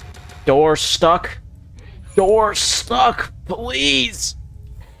 Door stuck. Door stuck, please.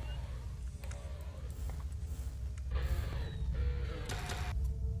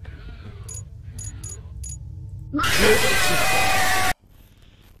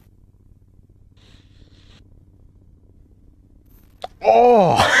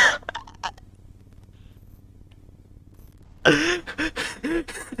 Oh.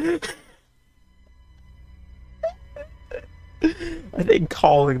 I think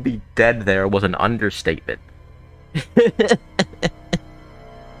calling me dead there was an understatement.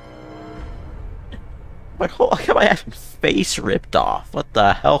 Like, how come I have face ripped off? What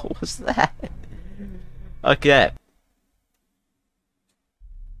the hell was that? Okay.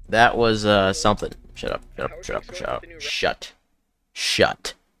 That was, something.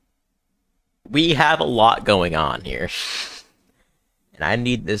 Shut. We have a lot going on here. And I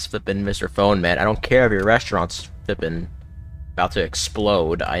need this flippin' Mr. Phone Man. I don't care if your restaurant's flippin' about to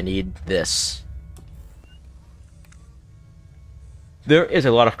explode. I need this. There is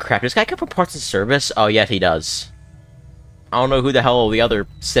a lot of crap. Does this guy come from Parts and Service? Oh, yes, he does. I don't know who the hell the other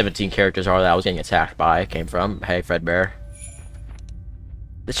 17 characters are that I was getting attacked by came from. Hey, Fredbear.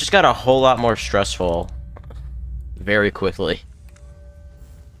 This just got a whole lot more stressful very quickly.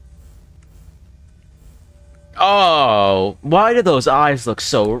 Oh, why do those eyes look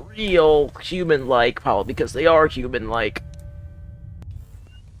so real, human-like? Probably because they are human-like.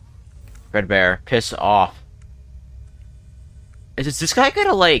 Fredbear, piss off. Is this guy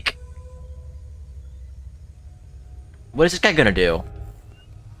gonna, like... What is this guy gonna do?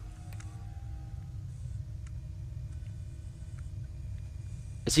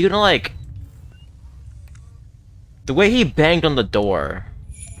 Is he gonna, like... The way he banged on the door...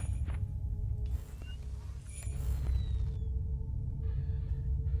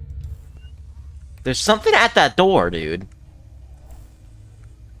 There's something at that door, dude.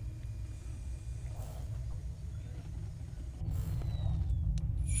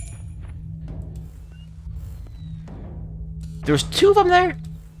 There's two of them there?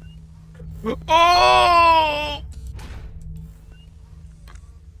 Oh!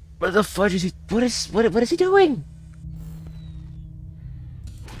 What the fudge is he? What is he doing?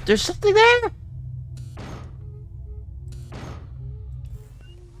 There's something there?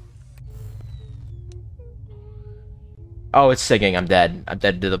 Oh, it's singing. I'm dead. I'm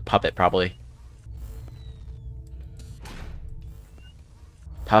dead to the puppet, probably.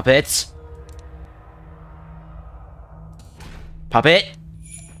 Puppets? Puppet?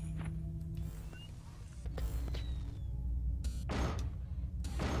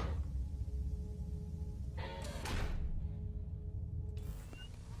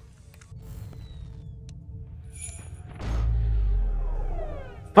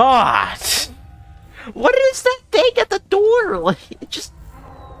 What? What is that thing at the door? Like, it just...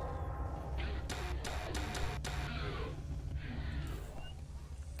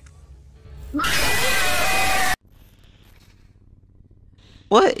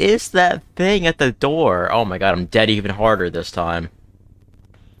 What is that thing at the door? Oh my god, I'm dead even harder this time.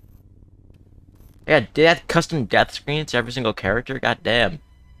 Yeah, they had custom death screens to every single character? God damn.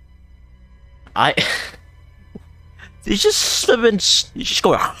 He's just living. He's just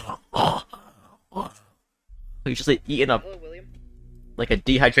going. He's just like eating up. Hello, William. like a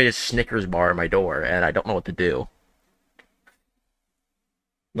dehydrated Snickers bar at my door, and I don't know what to do.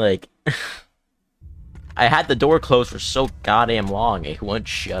 Like, I had the door closed for so goddamn long, it wouldn't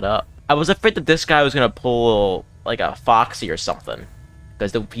shut up. I was afraid that this guy was gonna pull, like, a Foxy or something.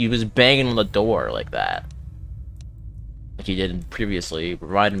 Because he was banging on the door like that. Like he did previously,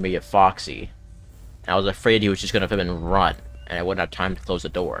 reminded me of Foxy. And I was afraid he was just gonna come and run, and I wouldn't have time to close the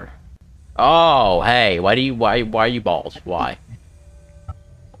door. Oh, hey, why are you bald? Why?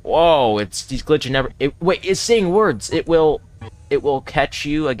 Whoa, he's glitching wait, it's saying words. It will catch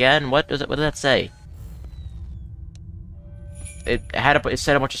you again. What did that say? It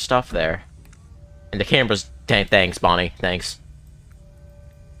said a bunch of stuff there. And the camera's, thanks, Bonnie, thanks.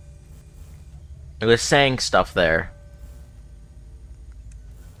 It was saying stuff there.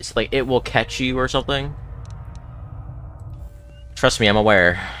 It's like, it will catch you or something. Trust me, I'm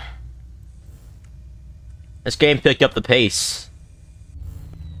aware. This game picked up the pace.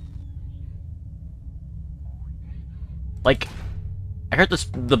 Like, I heard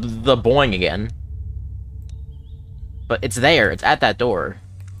the boing again. But it's there, it's at that door.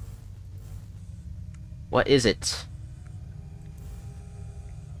 What is it?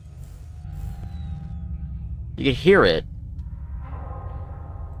 You can hear it.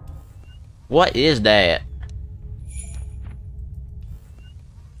 What is that?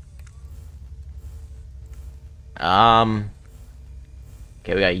 Okay,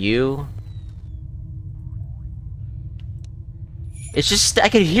 we got you. It's just, I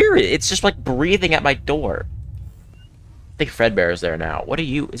can hear it. It's just like breathing at my door. I think Fredbear is there now. What are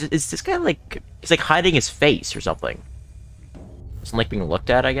you? Is this guy like, he's like hiding his face or something? Isn't like being looked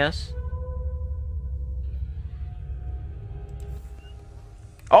at, I guess?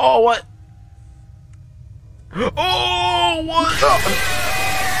 Oh, what? Oh, what?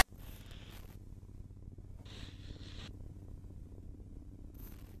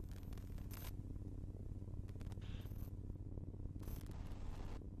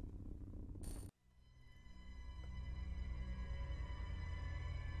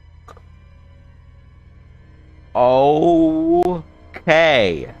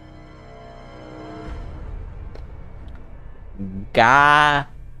 Okay. God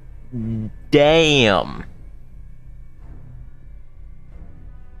damn.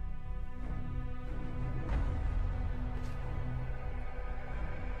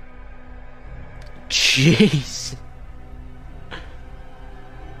 Jeez.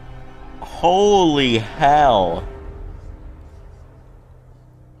 Holy hell.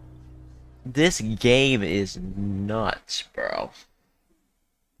 This game is nuts, bro.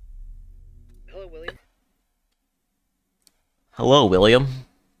 Hello, William. Hello, William.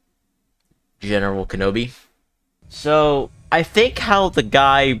 General Kenobi. So, I think how the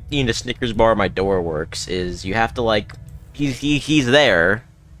guy eating the Snickers bar at my door works is you have to, like, he's there,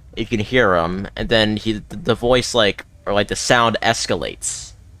 you can hear him, and then the voice, like, or like the sound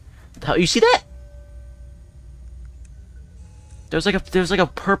escalates. You see that? There's like a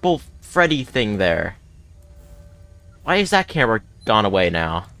purple Freddy thing there. Why is that camera gone away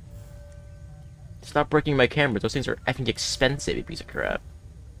now? Stop breaking my cameras. Those things are effing expensive, you piece of crap.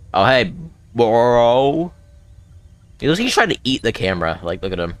 Oh, hey, bro. He looks like he's trying to eat the camera. Like,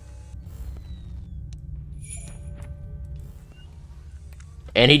 look at him.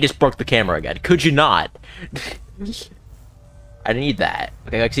 And he just broke the camera again. Could you not? I need that.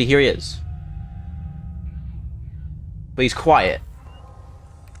 Okay, like, see, here he is. But he's quiet.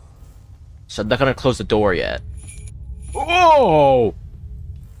 So I'm not gonna close the door yet. Oh!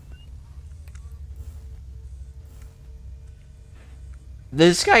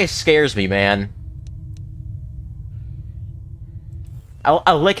 This guy scares me, man.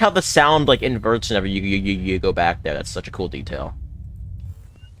 I like how the sound, like, inverts whenever you go back there. That's such a cool detail.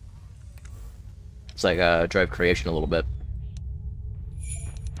 It's like, drive creation a little bit.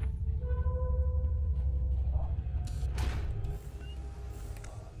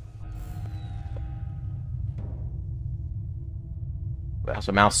 Well,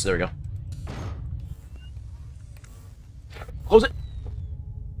 so mouse, there we go. Close it!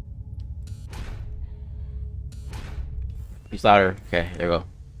 He's louder. Okay, there we go.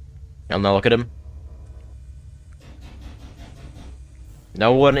 Now look at him.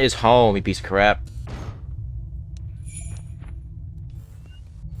 No one is home, you piece of crap.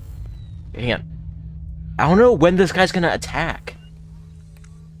 Hang on. I don't know when this guy's gonna attack.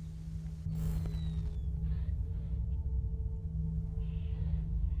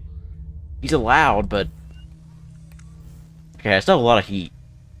 He's loud, but... Okay, I still have a lot of heat.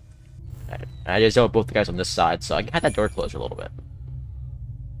 I just know both the guys on this side, so I had that door closed a little bit.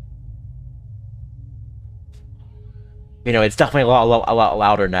 You know, it's definitely a lot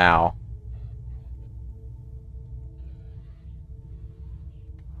louder now.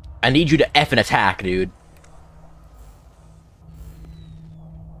 I need you to effing attack, dude.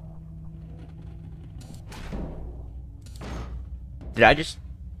 Did I just...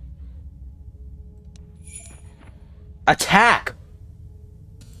 Attack!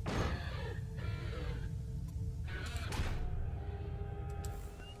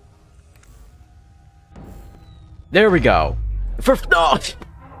 There we go. No!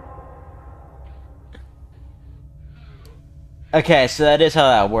 Okay, so that is how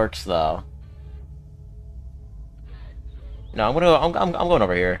that works, though. No, I'm going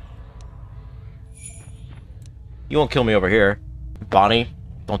over here. You won't kill me over here. Bonnie,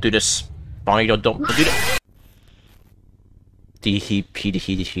 don't do this. Bonnie, don't do this. He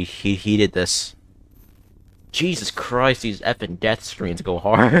did this. Jesus Christ, these effing death screens go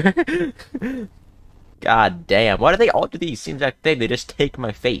hard. God damn, why do they all do these same exact thing? They just take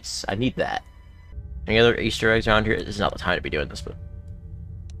my face. I need that. Any other Easter eggs around here? This is not the time to be doing this, but...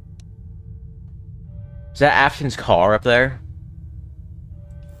 Is that Afton's car up there?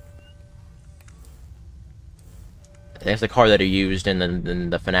 I think it's the car that he used in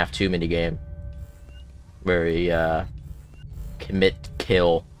the FNAF 2 minigame. Where he, commit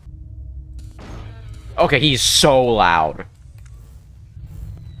kill. Okay, he's so loud.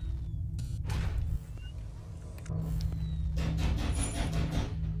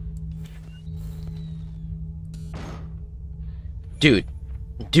 Dude,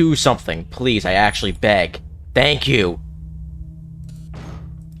 do something, please. I actually beg. Thank you.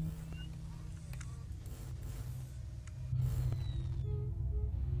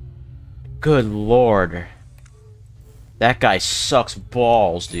 Good lord. That guy sucks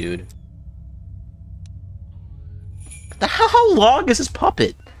balls, dude. How long is this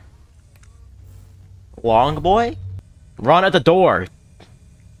puppet? Long boy? Run at the door.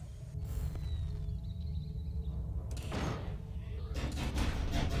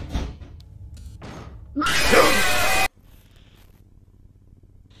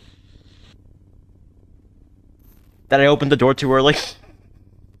 Did I open the door too early?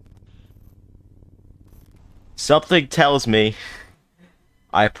 Something tells me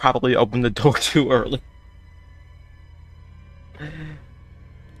I probably opened the door too early.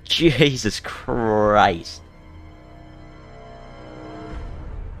 Jesus Christ.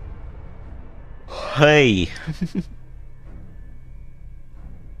 Hey.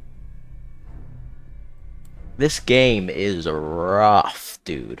 This game is rough,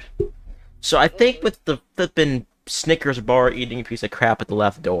 dude. So I think with the flippin' Snickers bar eating a piece of crap at the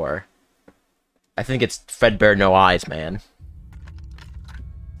left door, I think it's Fredbear No Eyes, man.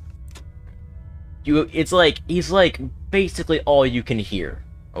 It's like, he's like basically all you can hear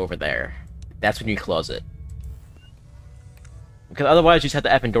over there. That's when you close it. Because otherwise you just have the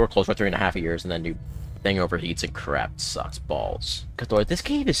effing door closed for 3.5 years and then your thing overheats and crap sucks balls. Because this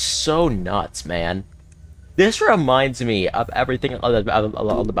game is so nuts, man. This reminds me of everything about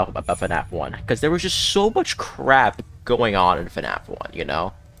FNAF 1. Because there was just so much crap going on in FNAF 1, you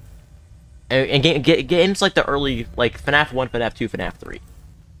know? And games like the early, like FNAF 1, FNAF 2, FNAF 3.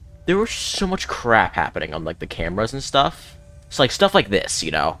 There was so much crap happening on like the cameras and stuff. It's like stuff like this,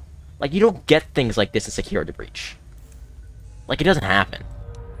 you know? Like you don't get things like this in Security Breach. Like it doesn't happen.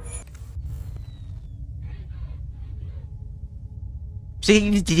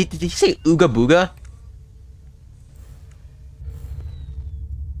 See, did he say Ooga Booga?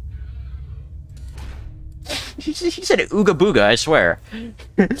 He said Ooga Booga, I swear.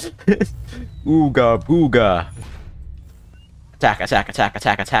 Ooga Booga. Attack, attack, attack,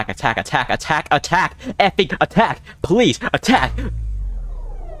 attack, attack, attack, attack, attack, attack, effing attack! Please, attack!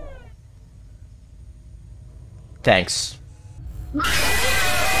 Thanks.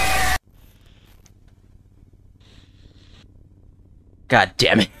 God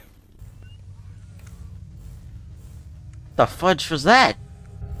damn it. The fudge was that?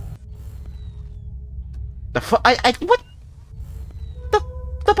 What?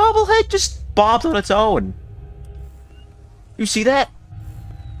 The bobblehead just bobbed on its own. You see that?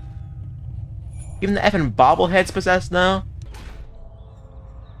 Even the effing bobblehead's possessed now?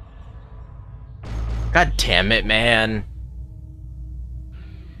 God damn it, man.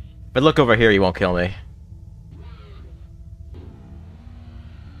 But look over here, you won't kill me.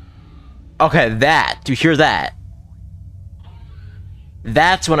 Okay, that. Do you hear that?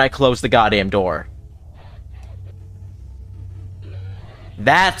 That's when I close the goddamn door.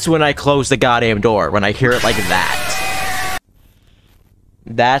 That's when I close the goddamn door, when I hear it like that.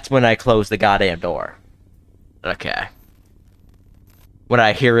 That's when I close the goddamn door. Okay. When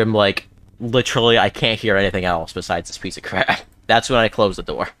I hear him, like, literally, I can't hear anything else besides this piece of crap. That's when I close the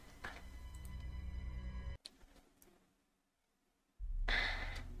door.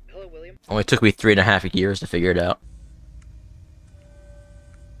 Hello, William. Only took me 3.5 years to figure it out.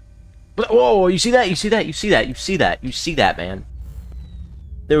 Whoa, you see that? You see that? You see that? You see that? You see that, man?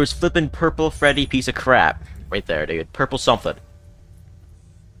 There was flippin' purple Freddy piece of crap. Right there, dude. Purple something.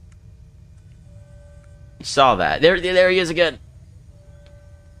 You saw that. There he is again.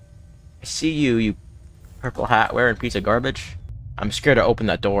 I see you, you purple hat wearing piece of garbage. I'm scared to open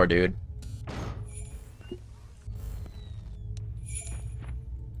that door, dude.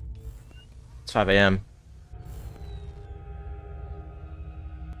 It's 5 a.m.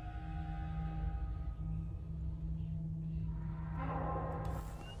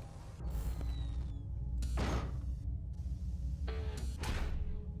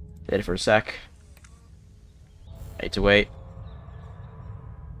 Did it for a sec. I hate to wait.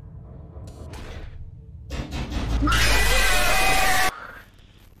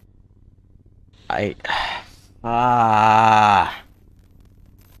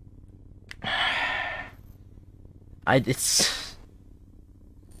 It's...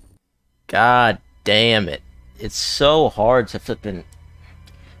 God damn it. It's so hard to flippin'...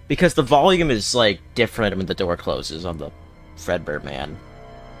 Because the volume is, like, different when the door closes on the Fredbear Man.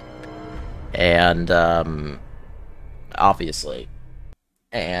 And, obviously.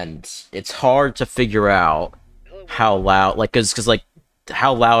 And it's hard to figure out how loud, like, cause like,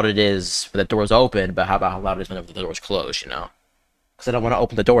 how loud it is when the door's open, but how about how loud it is whenever the door's closed, you know? Because I don't want to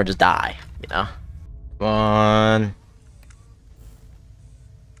open the door and just die, you know? Come on.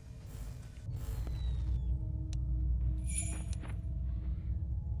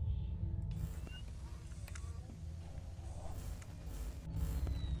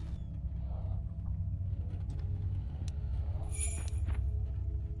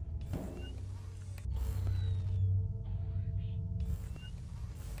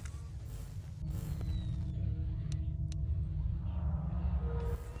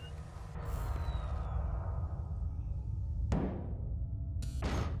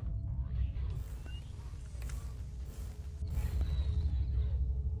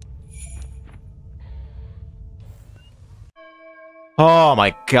 Oh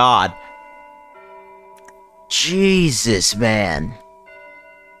my god. Jesus, man.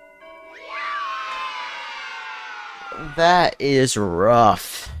 That is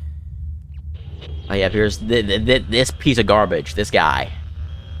rough. Oh yeah, here's this piece of garbage. This guy.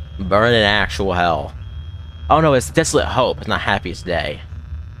 Burning in actual hell. Oh no, it's Desolate Hope. It's not Happiest Day.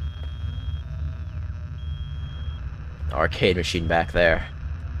 Arcade machine back there.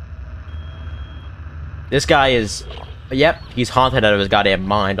 This guy is... Yep, he's haunted out of his goddamn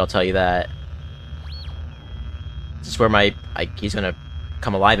mind, I'll tell you that. Is this where he's gonna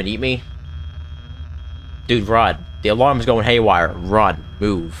come alive and eat me? Dude, run. The alarm's going haywire. Run.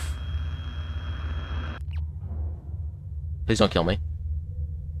 Move. Please don't kill me.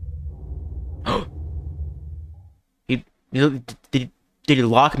 Did he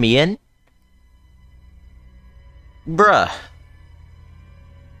lock me in? Bruh.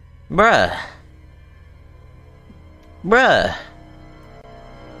 Bruh. Bruh.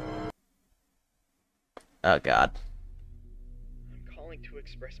 Oh god. I'm calling to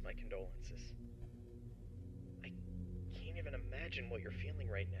express my condolences. I can't even imagine what you're feeling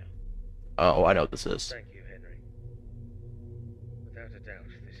right now. Oh, I know what this is. Thank you, Henry. Without a doubt,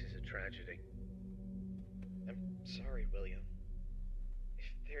 this is a tragedy. I'm sorry, William. If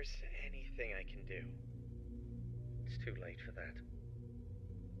there's anything I can do... It's too late for that.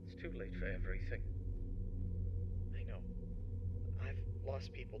 It's too late for everything. I know. I've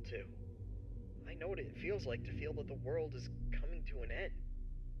lost people too. I know what it feels like to feel that the world is coming to an end.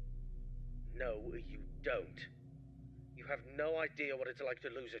 No, you don't. You have no idea what it's like to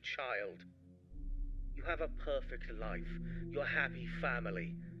lose a child. You have a perfect life. Your happy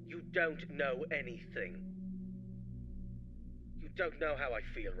family. You don't know anything. You don't know how I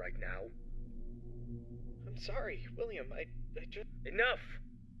feel right now. I'm sorry, William. I just... Enough!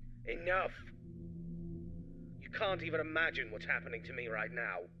 Enough! You can't even imagine what's happening to me right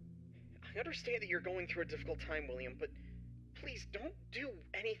now. I understand that you're going through a difficult time, William, but please don't do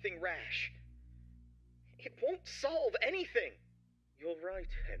anything rash. It won't solve anything. You're right,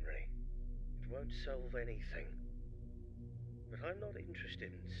 Henry. It won't solve anything. But I'm not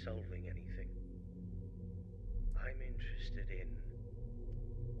interested in solving anything. I'm interested in...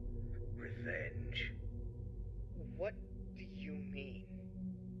 revenge. What do you mean?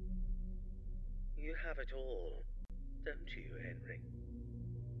 You have it all, don't you, Henry?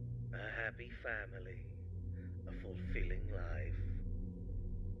 A happy family, a fulfilling life,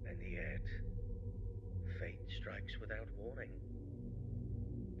 And yet, fate strikes without warning.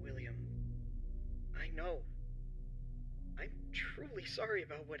 William, I know. I'm truly sorry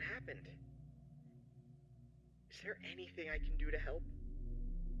about what happened. Is there anything I can do to help?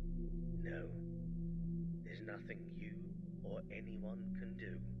 No. There's nothing you or anyone can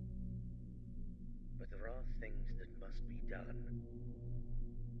do. But there are things that must be done.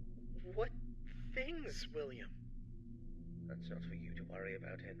 What things, William? That's not for you to worry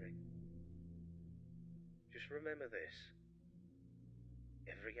about, Henry. Just remember this.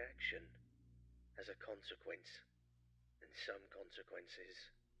 Every action has a consequence, and some consequences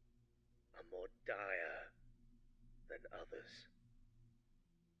are more dire than others.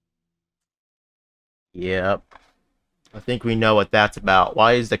 Yep. I think we know what that's about.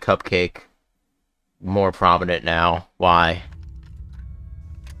 Why is the cupcake more prominent now? Why?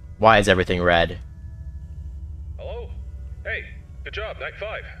 Why is everything red? Hello? Hey, good job, Night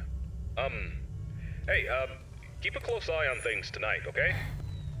 5. Hey, keep a close eye on things tonight, okay?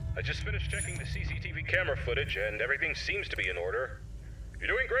 I just finished checking the CCTV camera footage and everything seems to be in order. You're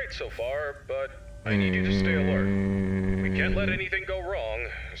doing great so far, but I need you to stay alert. We can't let anything go wrong,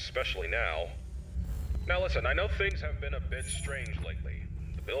 especially now. Now listen, I know things have been a bit strange lately.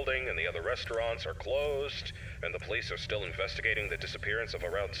 The building and the other restaurants are closed, and the police are still investigating the disappearance of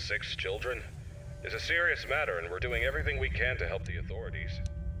around 6 children. It's a serious matter, and we're doing everything we can to help the authorities.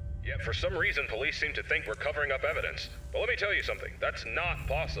 Yet for some reason, police seem to think we're covering up evidence. But let me tell you something, that's not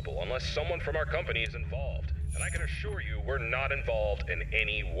possible unless someone from our company is involved. And I can assure you, we're not involved in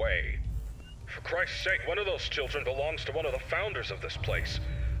any way. For Christ's sake, one of those children belongs to one of the founders of this place.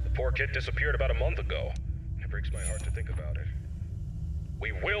 The poor kid disappeared about a month ago. It breaks my heart to think about it.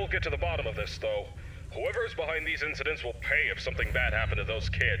 We will get to the bottom of this, though. Whoever is behind these incidents will pay if something bad happened to those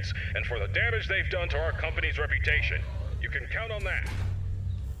kids, and for the damage they've done to our company's reputation. You can count on that.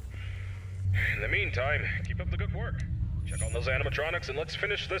 In the meantime, keep up the good work. Check on those animatronics and let's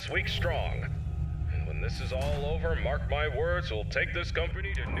finish this week strong. And when this is all over, mark my words, we'll take this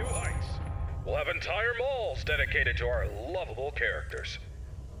company to new heights. We'll have entire malls dedicated to our lovable characters.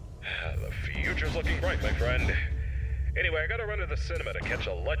 The future's looking bright, my friend. Anyway, I gotta run to the cinema to catch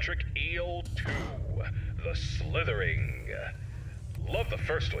Electric Eel 2, The Slithering. Love the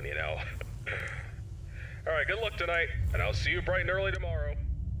first one, you know. Alright, good luck tonight, and I'll see you bright and early tomorrow.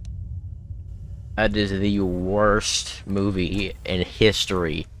 That is the worst movie in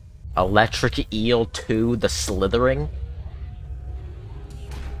history. Electric Eel 2, The Slithering?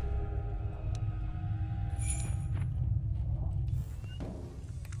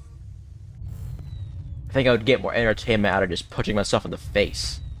 I think I would get more entertainment out of just punching myself in the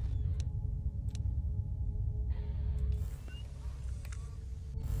face.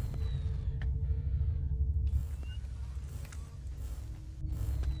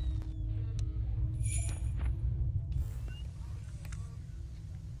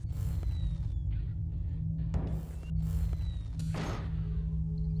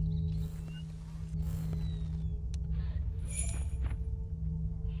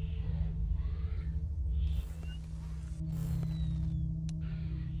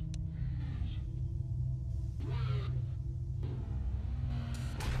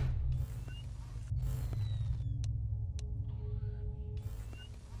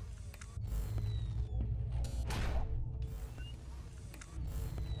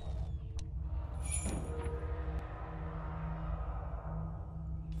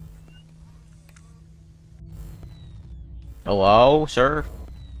 Hello, sir?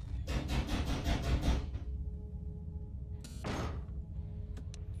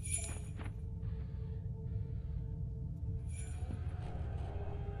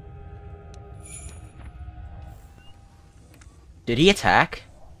 Did he attack?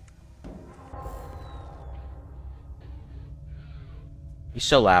 He's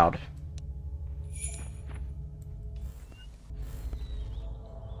so loud.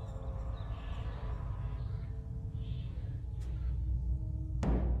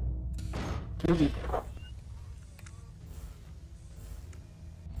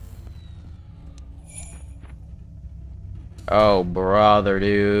 Oh, brother,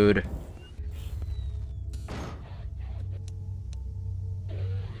 dude.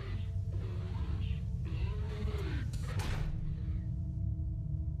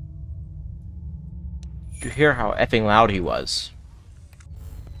 You hear how effing loud he was.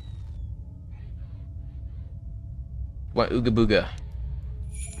 What ooga booga?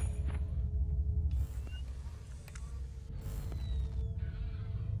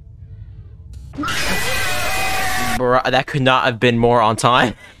 Bruh, that could not have been more on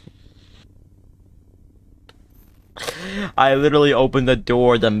time. I literally opened the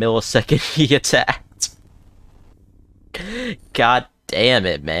door the millisecond he attacked. God damn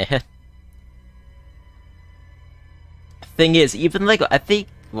it, man. Thing is, even like, I think,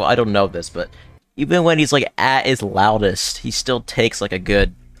 well, I don't know this, but even when he's like at his loudest, he still takes like a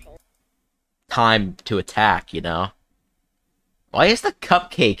good time to attack, you know? Why is the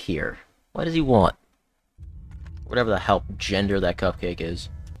cupcake here? What does he want? Whatever the hell gender that cupcake is.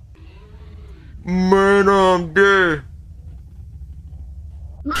 Man, I'm dead.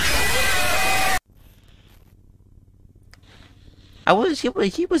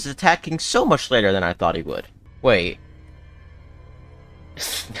 He was attacking so much later than I thought he would. Wait.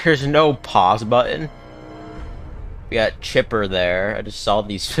 There's no pause button. We got Chipper there. I just saw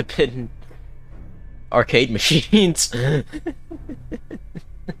these flippin' arcade machines.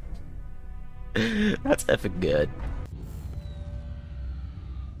 That's effing good.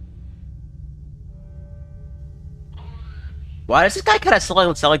 Why does this guy kind of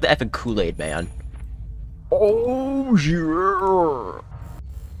sound like the effing Kool-Aid man? Oh yeah.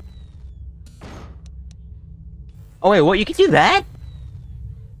 Oh wait, what? You can do that?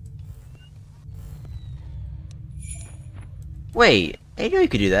 Wait, I didn't know you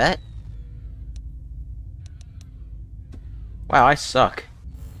could do that. Wow, I suck.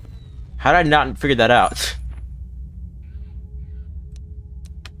 How did I not figure that out?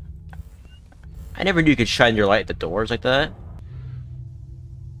 I never knew you could shine your light at the doors like that.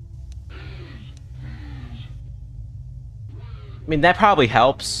 I mean, that probably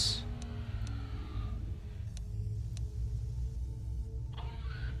helps.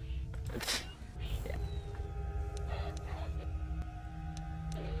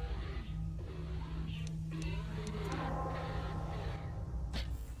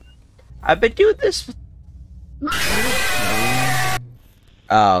 I've been doing this.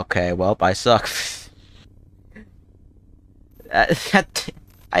 Oh, okay, well, I suck. I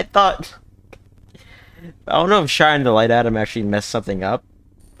thought... I don't know if shining the light at him actually messed something up,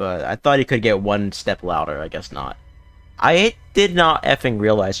 but I thought he could get one step louder. I guess not. I did not effing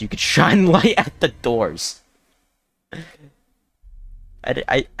realize you could shine light at the doors.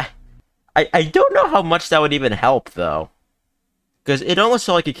 I don't know how much that would even help, though. Because it almost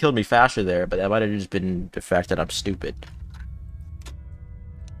felt like it killed me faster there, but that might have just been the fact that I'm stupid.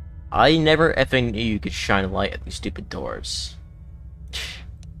 I never effing knew you could shine light at these stupid doors.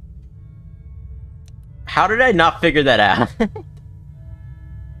 How did I not figure that out?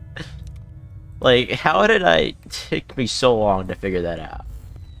 Like, how did it take me so long to figure that out?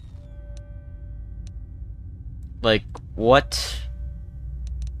 Like, what?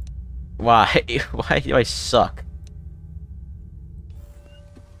 Why? Why do I suck?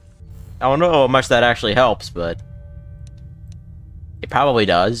 I don't know how much that actually helps, but... it probably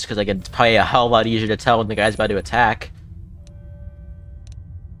does, because it's probably a hell of a lot easier to tell when the guy's about to attack.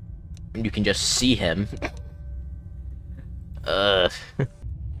 And you can just see him. Oh!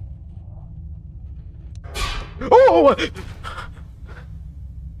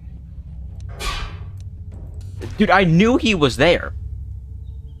 Dude, I knew he was there.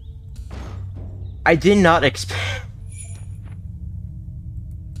 I did not expect...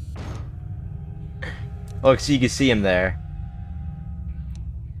 oh, so you can see him there.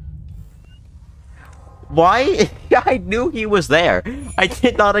 Why? I knew he was there. I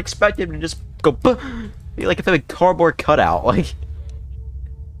did not expect him to just go be like a cardboard cutout. Like,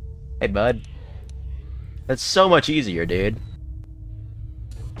 hey, bud. That's so much easier, dude.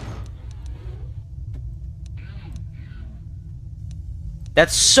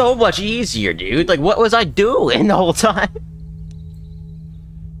 That's so much easier, dude. Like, what was I doing the whole time?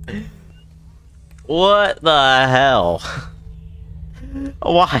 What the hell?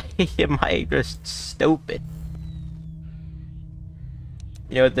 Why am I just stupid?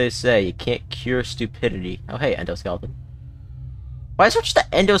 You know what they say, you can't cure stupidity. Oh hey, endoskeleton. Why is there just an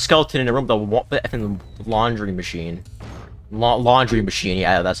endoskeleton in a room with the laundry machine? Laundry machine,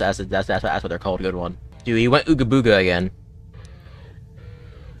 yeah, that's what they're called, good one. Dude, he went Ooga Booga again.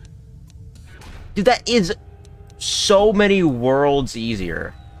 Dude, that is so many worlds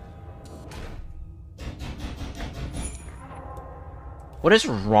easier. What is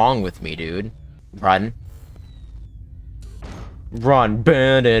wrong with me, dude? Run. Run.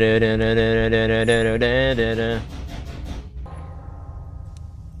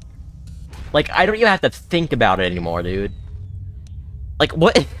 Like, I don't even have to think about it anymore, dude. Like,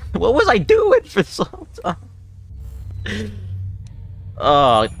 what was I doing for so long?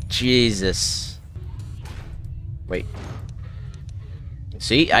 Oh, Jesus. Wait.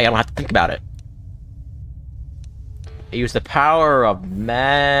 See? I don't have to think about it. Use the power of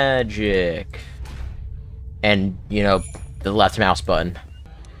magic. And, you know, the left mouse button.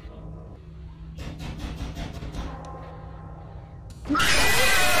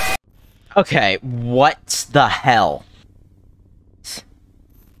 Okay, what the hell?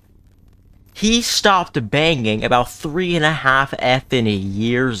 He stopped banging about 3.5 effing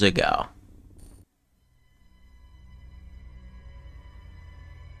years ago.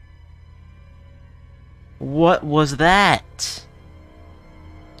 What was that?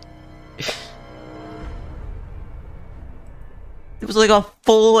 It was like a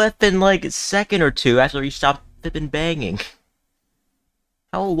full effing like second or two after he stopped flipping banging.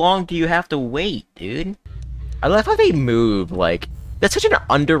 How long do you have to wait, dude? I love how they move, like, that's such an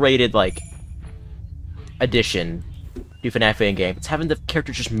underrated, like, addition to FNAF fan game. It's having the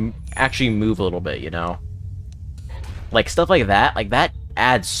character just actually move a little bit, you know? Like, stuff like that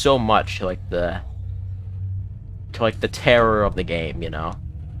adds so much to, like, the terror of the game, you know?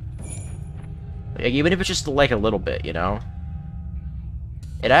 Like, even if it's just, like, a little bit, you know?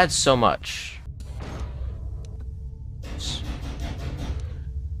 It adds so much.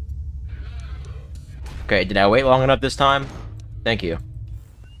 Okay, did I wait long enough this time? Thank you.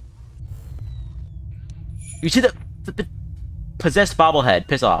 You see the possessed bobblehead?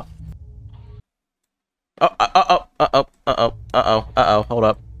 Piss off.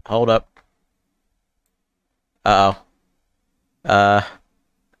 Hold up.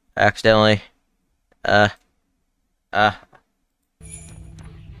 Accidentally. I'm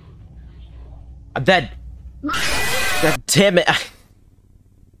dead. God damn it.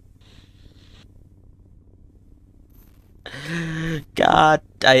 God,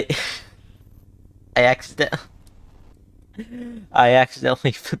 I accidentally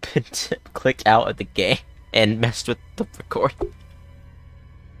clicked out of the game and messed with the recording.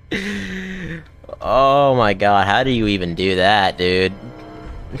 Oh my god, how do you even do that, dude?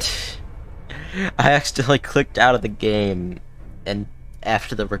 I accidentally clicked out of the game and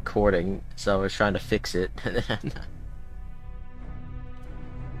after the recording, so I was trying to fix it.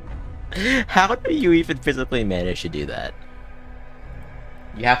 How do you even physically manage to do that?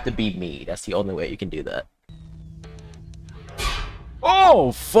 You have to be me. That's the only way you can do that.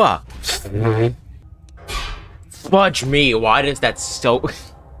 Oh, fuck! Fudge me, why does that so...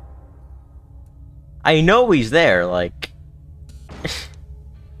 I know he's there, like...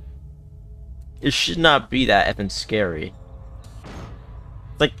 It should not be that effing scary.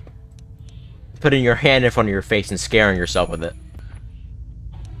 It's like... putting your hand in front of your face and scaring yourself with it.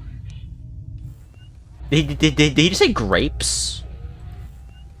 Did he just say grapes?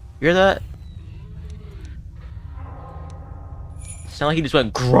 You hear that? Sound like he just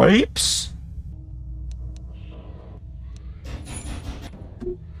went grapes?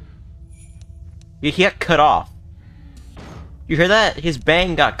 He got cut off. You hear that? His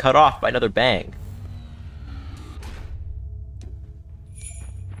bang got cut off by another bang.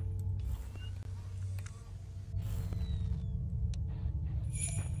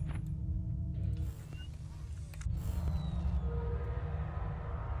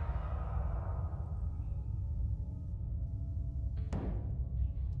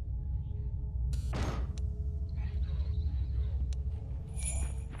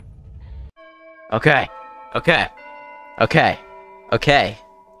 Okay.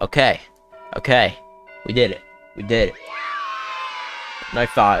 We did it. Night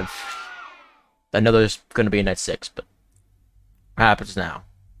 5. I know there's gonna be a night 6, but what happens now?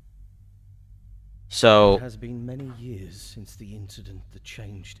 So... It has been many years since the incident that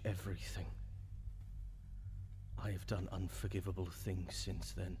changed everything. I have done unforgivable things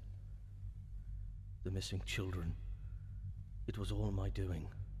since then. The missing children. It was all my doing.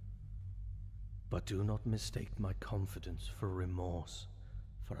 But do not mistake my confidence for remorse,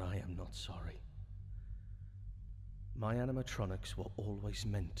 for I am not sorry. My animatronics were always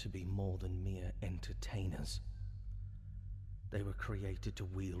meant to be more than mere entertainers. They were created to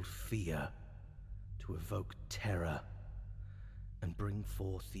wield fear, to evoke terror, and bring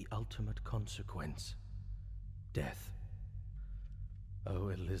forth the ultimate consequence, death. Oh,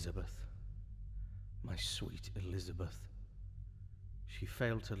 Elizabeth, my sweet Elizabeth. She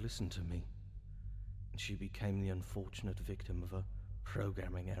failed to listen to me. She became the unfortunate victim of a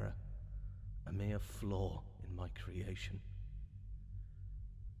programming error, a mere flaw in my creation.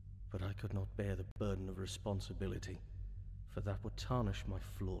 But I could not bear the burden of responsibility, for that would tarnish my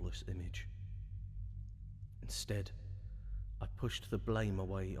flawless image. Instead, I pushed the blame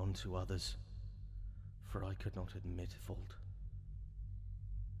away onto others, for I could not admit fault.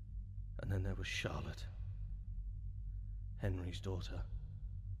 And then there was Charlotte, Henry's daughter.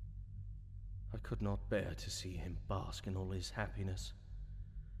 I could not bear to see him bask in all his happiness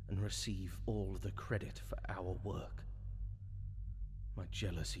and receive all the credit for our work. My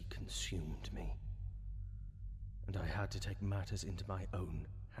jealousy consumed me, and I had to take matters into my own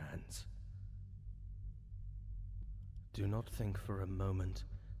hands. Do not think for a moment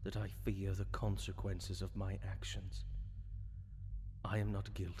that I fear the consequences of my actions. I am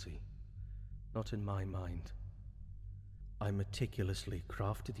not guilty, not in my mind. I meticulously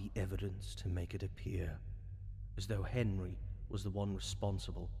crafted the evidence to make it appear as though Henry was the one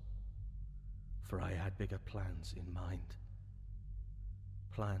responsible, for I had bigger plans in mind.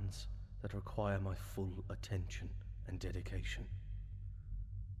 Plans that require my full attention and dedication.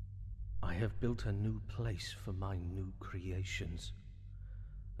 I have built a new place for my new creations.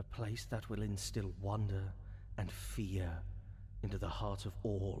 A place that will instill wonder and fear into the heart of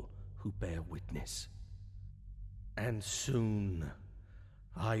all who bear witness. And soon,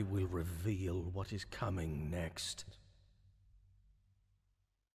 I will reveal what is coming next.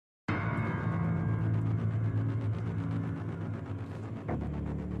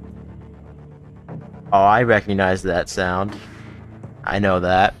 Oh, I recognize that sound. I know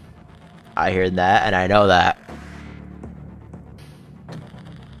that. I hear that, and I know that.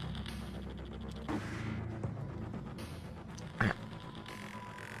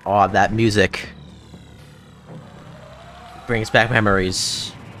 Oh, that music brings back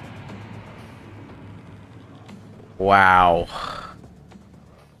memories. Wow.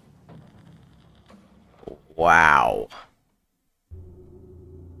 Wow.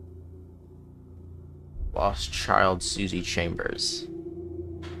 Lost child Susie Chambers.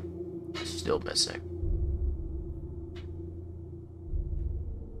 Still missing.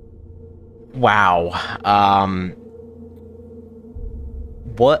 Wow.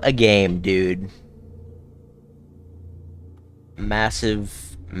 What a game, dude.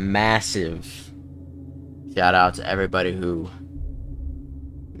 Massive, massive shout out to everybody who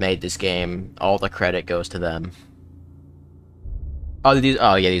made this game. All the credit goes to them. Oh, these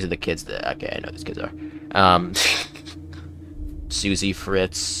are the kids that, okay, I know these kids are. Susie,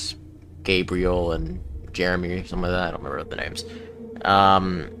 Fritz, Gabriel, and Jeremy, or something like that. I don't remember the names.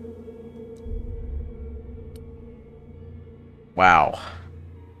 Wow.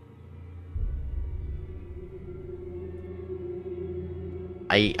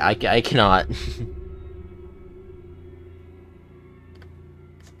 I cannot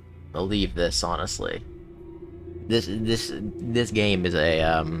believe this, honestly. This game is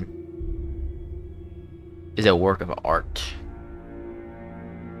a work of art.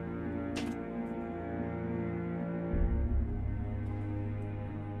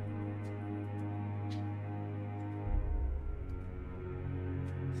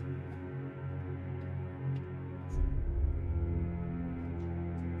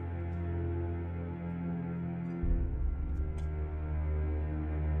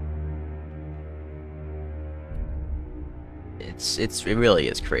 It really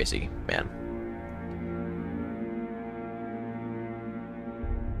is crazy, man.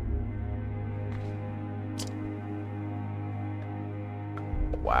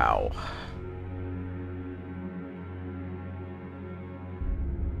 Wow.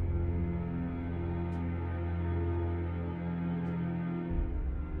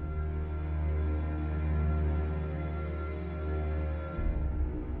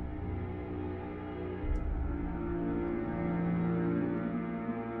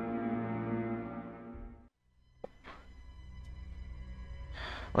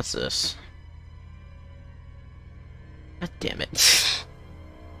 What's this? God damn it.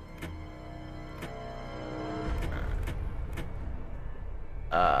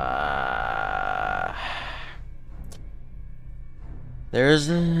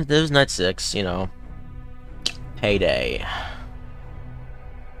 There's Night 6, you know. Payday.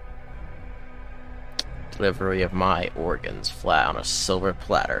 Delivery of my organs flat on a silver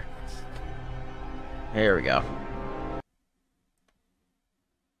platter. Here we go.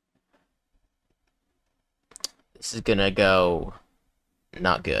 This is gonna go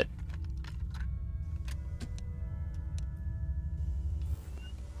not good.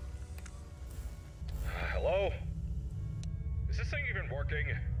 Hello? Is this thing even working?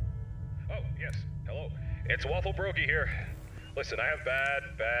 Oh, yes. Hello. It's Waffle Brokey here. Listen, I have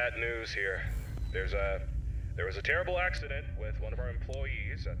bad news here. There was a terrible accident with one of our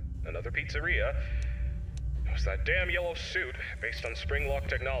employees at another pizzeria. It was that damn yellow suit based on Springlock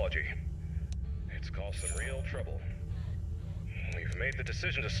technology. It's caused some real trouble. We've made the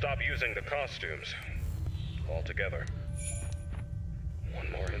decision to stop using the costumes altogether.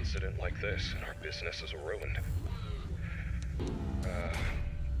 One more incident like this, and our business is ruined.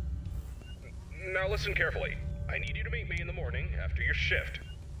 Now listen carefully. I need you to meet me in the morning after your shift.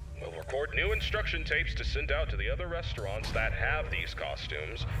 We'll record new instruction tapes to send out to the other restaurants that have these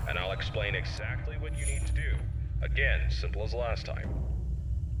costumes, and I'll explain exactly what you need to do. Again, simple as last time.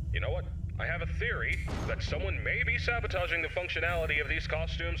 You know what? I have a theory that someone may be sabotaging the functionality of these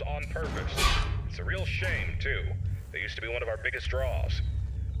costumes on purpose. It's a real shame, too. They used to be one of our biggest draws.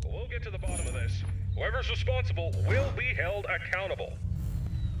 But we'll get to the bottom of this. Whoever's responsible will be held accountable.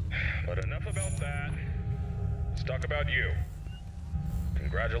 But enough about that. Let's talk about you.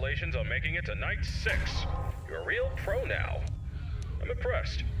 Congratulations on making it to night 6. You're a real pro now. I'm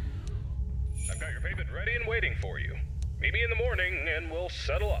impressed. I've got your payment ready and waiting for you. Meet me in the morning and we'll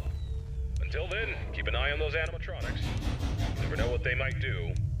settle up. Until then, keep an eye on those animatronics. You never know what they might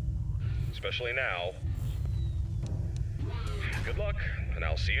do. Especially now. Good luck, and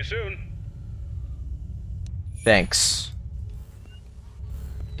I'll see you soon. Thanks.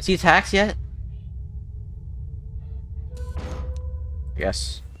 Is he attacked yet?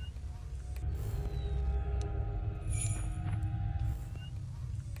 Yes.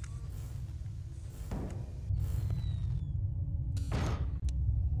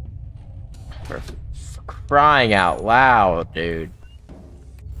 For crying out loud, dude.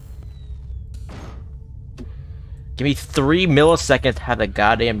 Give me 3 milliseconds to have the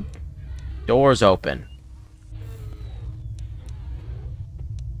goddamn doors open.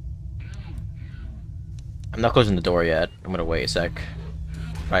 I'm not closing the door yet. I'm gonna wait a sec.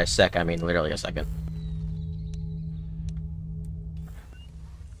 By a sec, I mean literally a second.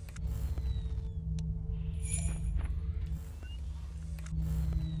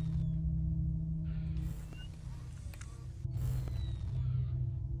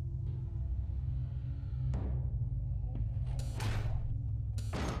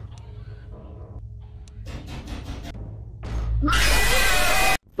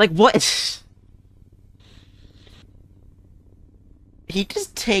 Like, what? He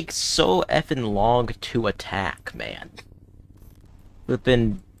just takes so effing long to attack, man.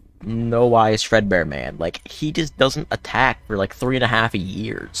 Within No Eyes Fredbear, man. Like, he just doesn't attack for like 3.5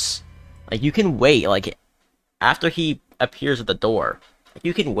 years. Like, you can wait, like, after he appears at the door,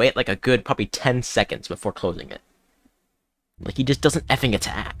 you can wait like a good probably 10 seconds before closing it. Like, he just doesn't effing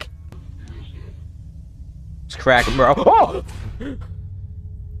attack. It's cracking, bro. Oh!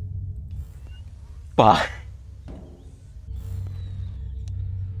 Why?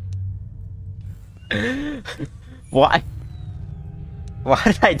 Why? Why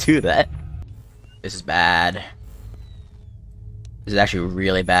did I do that? This is bad. This is actually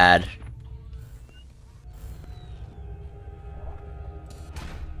really bad.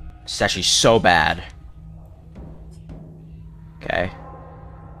 This is actually so bad. Okay.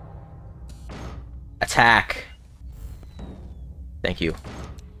 Attack. Thank you.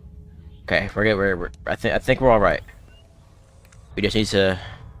 Okay, we're good. I think we're all right. We just need to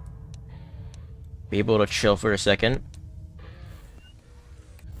be able to chill for a second.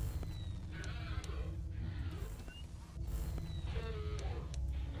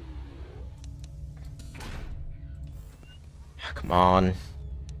 Come on.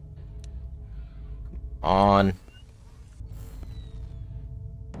 Come on.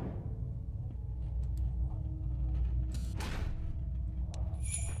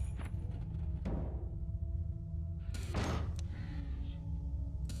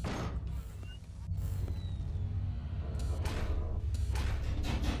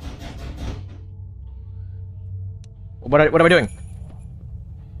 What am I doing?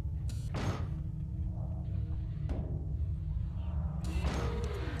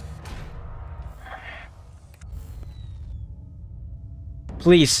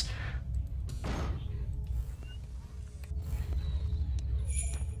 Please.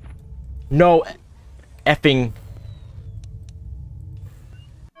 No effing.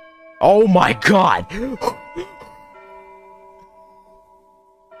 Oh my god.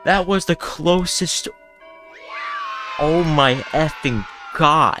 That was the closest. Oh my effing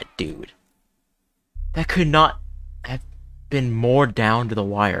god, dude. That could not have been more down to the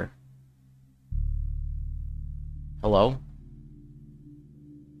wire. Hello?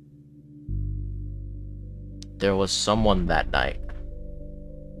 There was someone that night.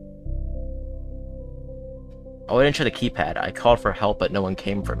 Oh, I didn't try the keypad. I called for help, but no one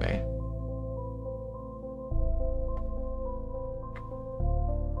came for me.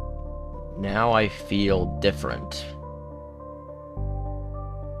 Now I feel different.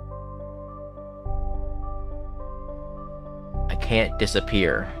 I can't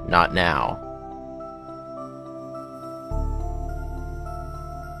disappear. Not now.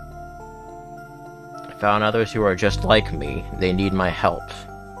 I found others who are just like me. They need my help.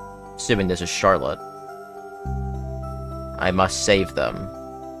 Assuming this is Charlotte. I must save them.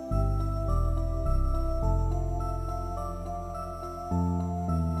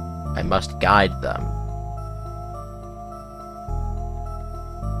 I must guide them.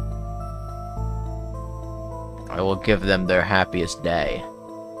 I will give them their happiest day.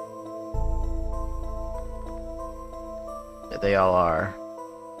 There they all are.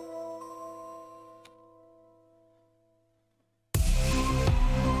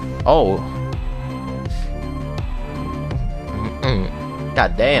 Oh.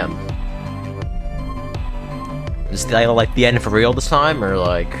 God damn. Is that like the end for real this time, or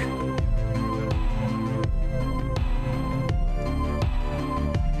like...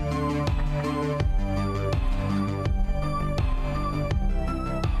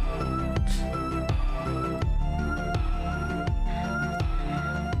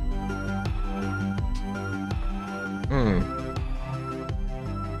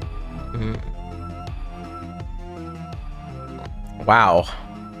 Wow.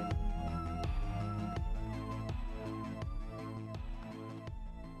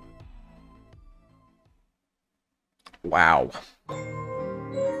 Wow.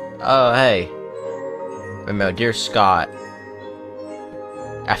 Oh, hey. Remember, dear Scott.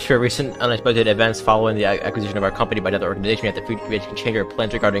 After recent unexpected events following the acquisition of our company by another organization, we have to change our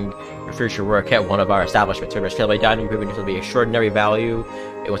plans regarding your future work at one of our establishments. Service Tailway Dining, proving to be extraordinary value.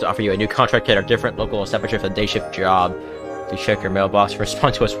 It wants to offer you a new contract at our different local establishment for the day shift job. Please check your mailbox.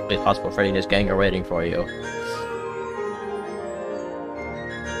 Respond to us as quickly as possible. Freddy and his gang are waiting for you.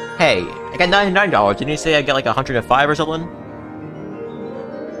 Hey, I got $99. Didn't you say I get like 105 or something?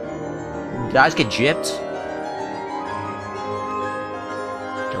 Did I just get gypped?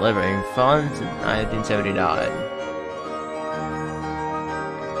 Delivering funds in 1979.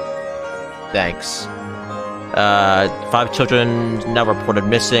 Thanks. 5 children now reported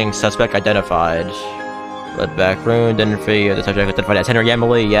missing. Suspect identified. Led back room, identity of the subject identified as Henry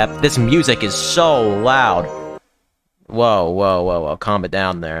Emily. Yep, this music is so loud. Whoa, whoa, whoa, whoa, calm it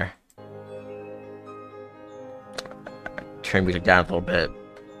down there. Turn music down a little bit.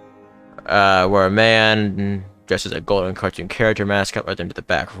 Where a man dressed as a golden cartoon character mascot led them to the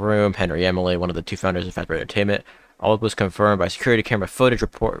back room. Henry Emily, one of the 2 founders of Fazbear Entertainment. All of it was confirmed by security camera footage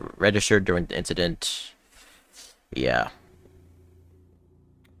report registered during the incident. Yeah.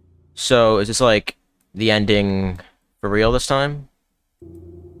 So, is this like the ending for real this time?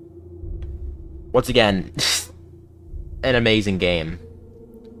 Once again, an amazing game.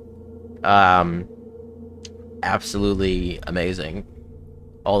 Absolutely amazing.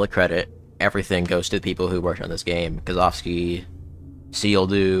 All the credit, everything goes to the people who worked on this game. Kozovsky, Seal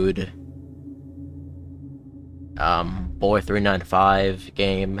Dude, Boy395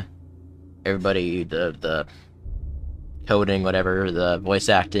 game, everybody, the coding, whatever, the voice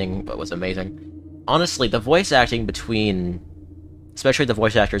acting, but was amazing. Honestly, the voice acting between, especially the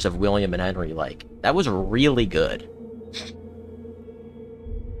voice actors of William and Henry, like, that was really good.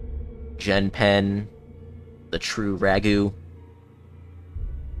 Jen Penn, the true Ragu.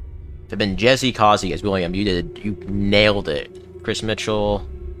 If it had been Jesse Causey as William, you nailed it. Chris Mitchell,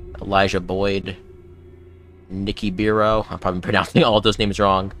 Elijah Boyd, Nikki Biro. I'm probably pronouncing all of those names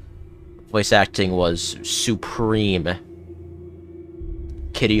wrong. Voice acting was supreme.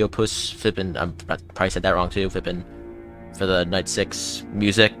 Kittyopus, flippin', I probably said that wrong too, flippin', for the Night 6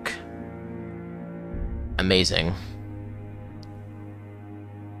 music. Amazing.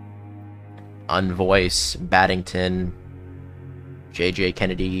 Unvoice, Baddington, JJ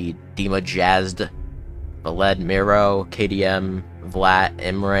Kennedy, Dima Jazzed, Valed Miro, KDM, Vlat,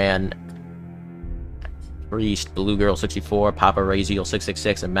 Imran, Priest, Blue Girl 64, Papa Raziel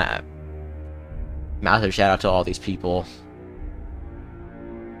 666, and Matt. Massive shout out to all these people.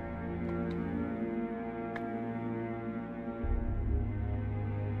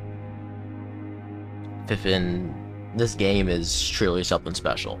 Fiffin, this game is truly something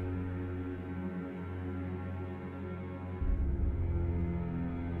special.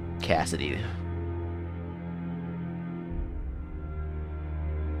 Cassidy.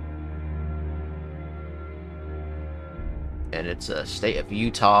 And it's a state of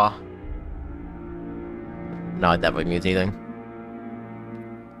Utah. Not like that would mean anything.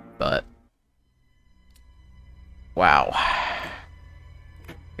 But wow.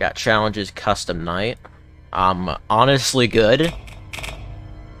 Got challenges, custom night. Honestly good.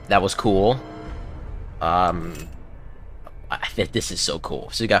 That was cool. I think this is so cool.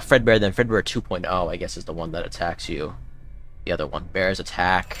 So you got Fredbear, then Fredbear 2.0, I guess, is the one that attacks you. The other one, Bears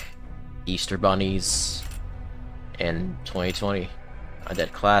Attack, Easter Bunnies, and 2020.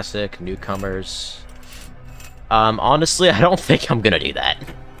 Undead Classic, Newcomers. Honestly, I don't think I'm gonna do that.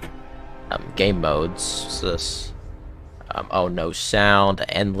 Game modes. What's this? Oh no, sound,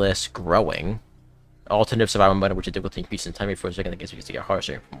 endless, growing. Alternative survival mode, which is difficulty increases in time for a second, that gets to get harder,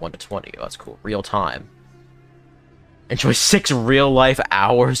 starting from 1 to 20. Oh, that's cool. Real time. Enjoy 6 real-life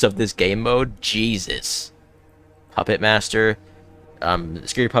hours of this game mode? Jesus. Puppet Master.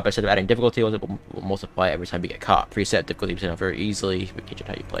 Scary Puppet, instead of adding difficulty, will multiply every time you get caught. Preset difficulty percent very easily. We can change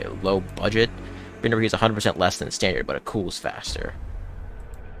how you play. Low budget. Remember, he's 100% less than standard, but it cools faster.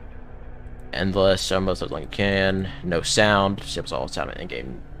 Endless, almost as long as you can. No sound. Ships all sound in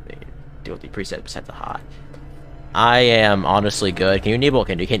game. Difficulty preset set to high. I am honestly good. Can you enable?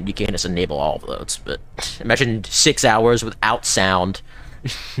 You can't just enable all of those. But imagine 6 hours without sound.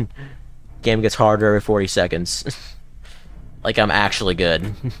 Game gets harder every 40 seconds. Like I'm actually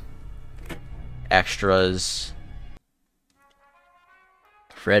good. Extras.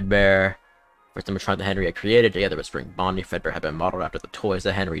 Fredbear. First animatronic that Henry had created together with Spring Bonnie. Fredbear had been modeled after the toys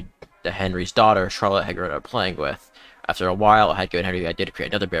that Henry's daughter, Charlotte, had grown up playing with. After a while, it had given Henry the idea to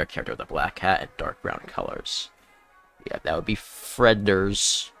create another bear character with a black hat and dark brown colors. Yeah, that would be Fred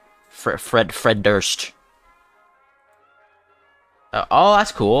Durst. Oh,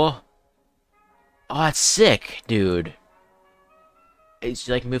 that's cool. Oh, that's sick, dude. It's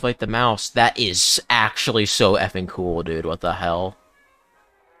like move like the mouse. That is actually so effing cool, dude. What the hell?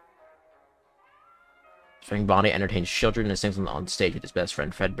 Spring Bonnie entertains children and sings on stage with his best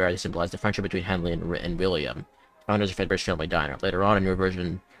friend Fredbear. They symbolize the friendship between Henley and William, founders of Fredbear's Family Diner. Later on, a new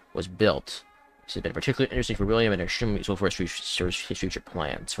version was built. This has been particularly interesting for William and extremely useful for his future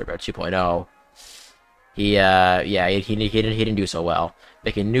plans. Fredbear 2.0. He didn't do so well.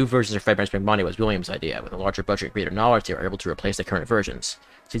 Making new versions of Fredbear and Spring Bonnie was William's idea. With a larger budget and greater knowledge, they were able to replace the current versions.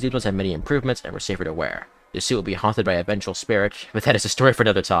 Since these ones have many improvements and were safer to wear. The suit will be haunted by a vengeful spirit, but that is a story for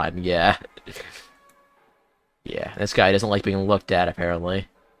another time. Yeah. Yeah, this guy doesn't like being looked at, apparently.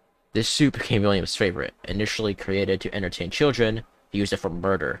 This suit became William's favorite. Initially created to entertain children, he used it for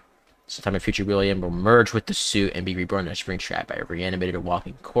murder. Sometime in the future, William will merge with the suit and be reborn in a Springtrap by a reanimated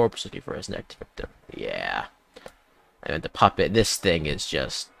walking corpse looking for his next victim. Yeah. And the puppet, this thing is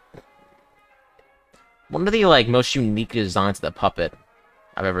just one of the, like, most unique designs of the puppet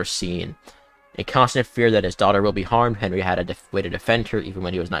I've ever seen. In constant fear that his daughter will be harmed, Henry had a way to defend her even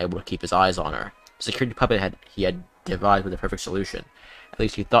when he was not able to keep his eyes on her. The security puppet he had devised with the perfect solution. At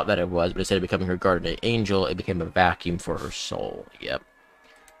least he thought that it was, but instead of becoming her guardian angel, it became a vacuum for her soul. Yep.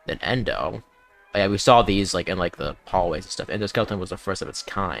 Then Endo. Oh, yeah, we saw these like in like the hallways and stuff. Endoskeleton was the first of its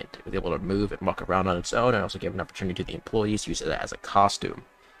kind. It was able to move and walk around on its own, and also gave an opportunity to the employees to use it as a costume.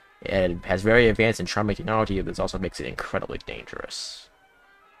 It has very advanced and charming technology, but this also makes it incredibly dangerous.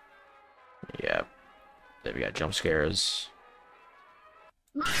 Yeah. Then we got jump scares.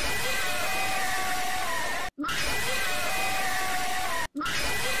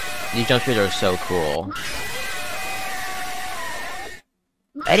 These jump scares are so cool.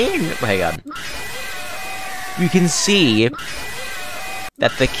 I didn't... hang on. You can see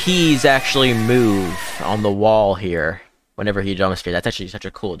that the keys actually move on the wall here whenever he jump scares. That's actually such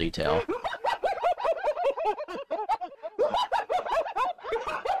a cool detail.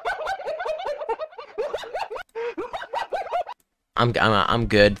 I'm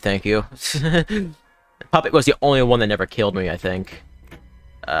good, thank you. Puppet was the only one that never killed me, I think.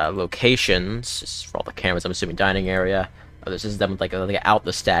 Locations. This is for all the cameras, I'm assuming dining area. Oh, this is them with like out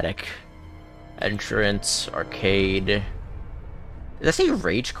the static. Entrance, arcade. Does that say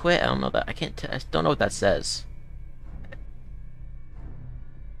rage quit? I don't know that. I don't know what that says.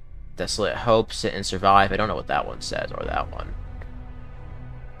 Desolate hope, sit and survive. I don't know what that one says, or that one.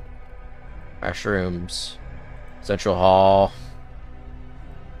 Mushrooms. Central Hall.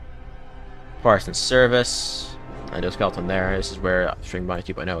 Parts and service. Endoskeleton there. This is where Spring Bonnie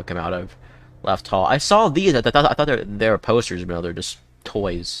 2.0 would come out of. Left Hall. I saw these. I thought they were posters, but no, they're just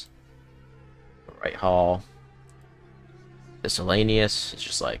toys. Right Hall. Miscellaneous. It's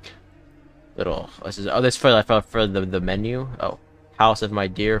just like little. This is for the menu. Oh, House of my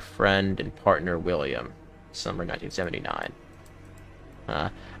dear friend and partner William, summer 1979.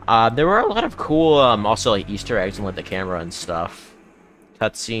 There were a lot of cool also like Easter eggs and with the camera and stuff.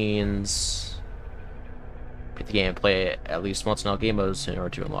 Cutscenes. Beat the game and play it at least once in all game modes in order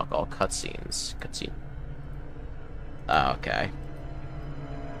to unlock all cutscenes. Cutscene. Okay.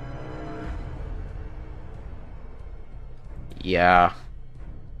 Yeah.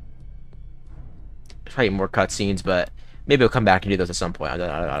 There's probably more cutscenes, but maybe we'll come back and do those at some point. I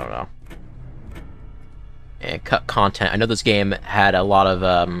don't know. And cut content. I know this game had a lot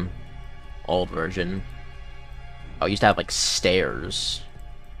of old version. Oh, it used to have like stairs.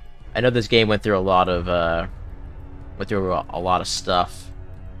 I know this game went through a lot of stuff.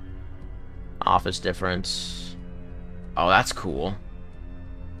 Office difference. Oh, that's cool.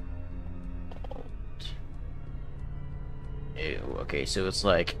 Old. Ew, okay, so it's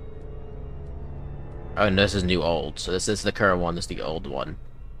like... Oh, and this is new old. So this is the current one, this is the old one.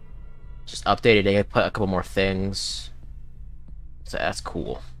 Just updated, they put a couple more things. So that's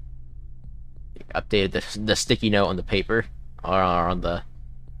cool. Updated the sticky note on the paper. Or on the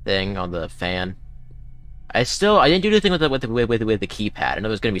thing, on the fan. I didn't do anything with the keypad. I know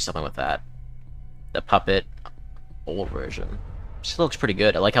there's gonna be something with that. The puppet, old version. Still looks pretty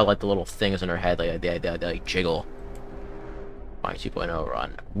good. I like how like the little things in her head, like they like jiggle. My 2.0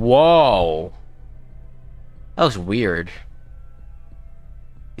 run. Whoa! That was weird.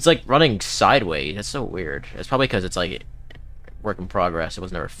 It's like running sideways. That's so weird. It's probably because it's like work in progress. It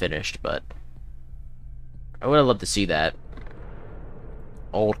was never finished, but I would have loved to see that.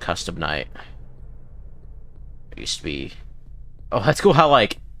 Old custom night. It used to be. Oh, that's cool. How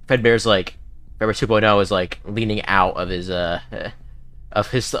like Fredbear's like Fredbear 2.0 is like leaning out of his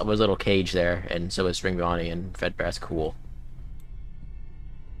little cage there, and so is String Bonnie and Fredbear. That's cool.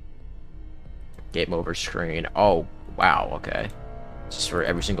 Game over screen. Oh, wow, okay. Just for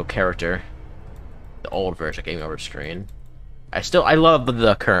every single character. The old version game over screen. I love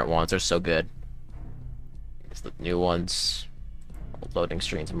the current ones. They're so good. It's the new ones. Loading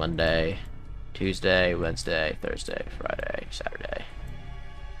screens Monday, Tuesday, Wednesday, Thursday, Friday, Saturday.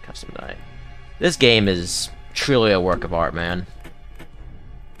 Custom night. This game is truly a work of art, man.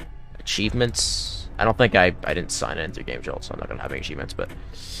 Achievements. I don't think I didn't sign it into Game Jolt, so I'm not gonna have any achievements, but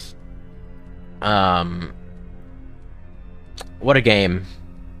what a game.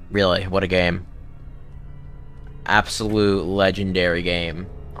 Really, what a game. Absolute legendary game,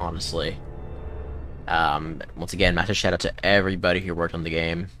 honestly. Once again, massive shout out to everybody who worked on the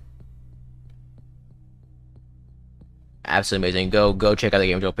game. Absolutely amazing. Go check out the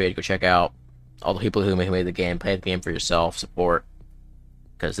Game Jolt page. Go check out all the people who made the game. Play the game for yourself. Support.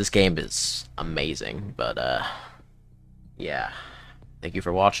 Because this game is amazing. But, yeah. Thank you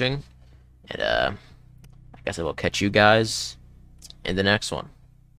for watching. And, I guess I will catch you guys in the next one.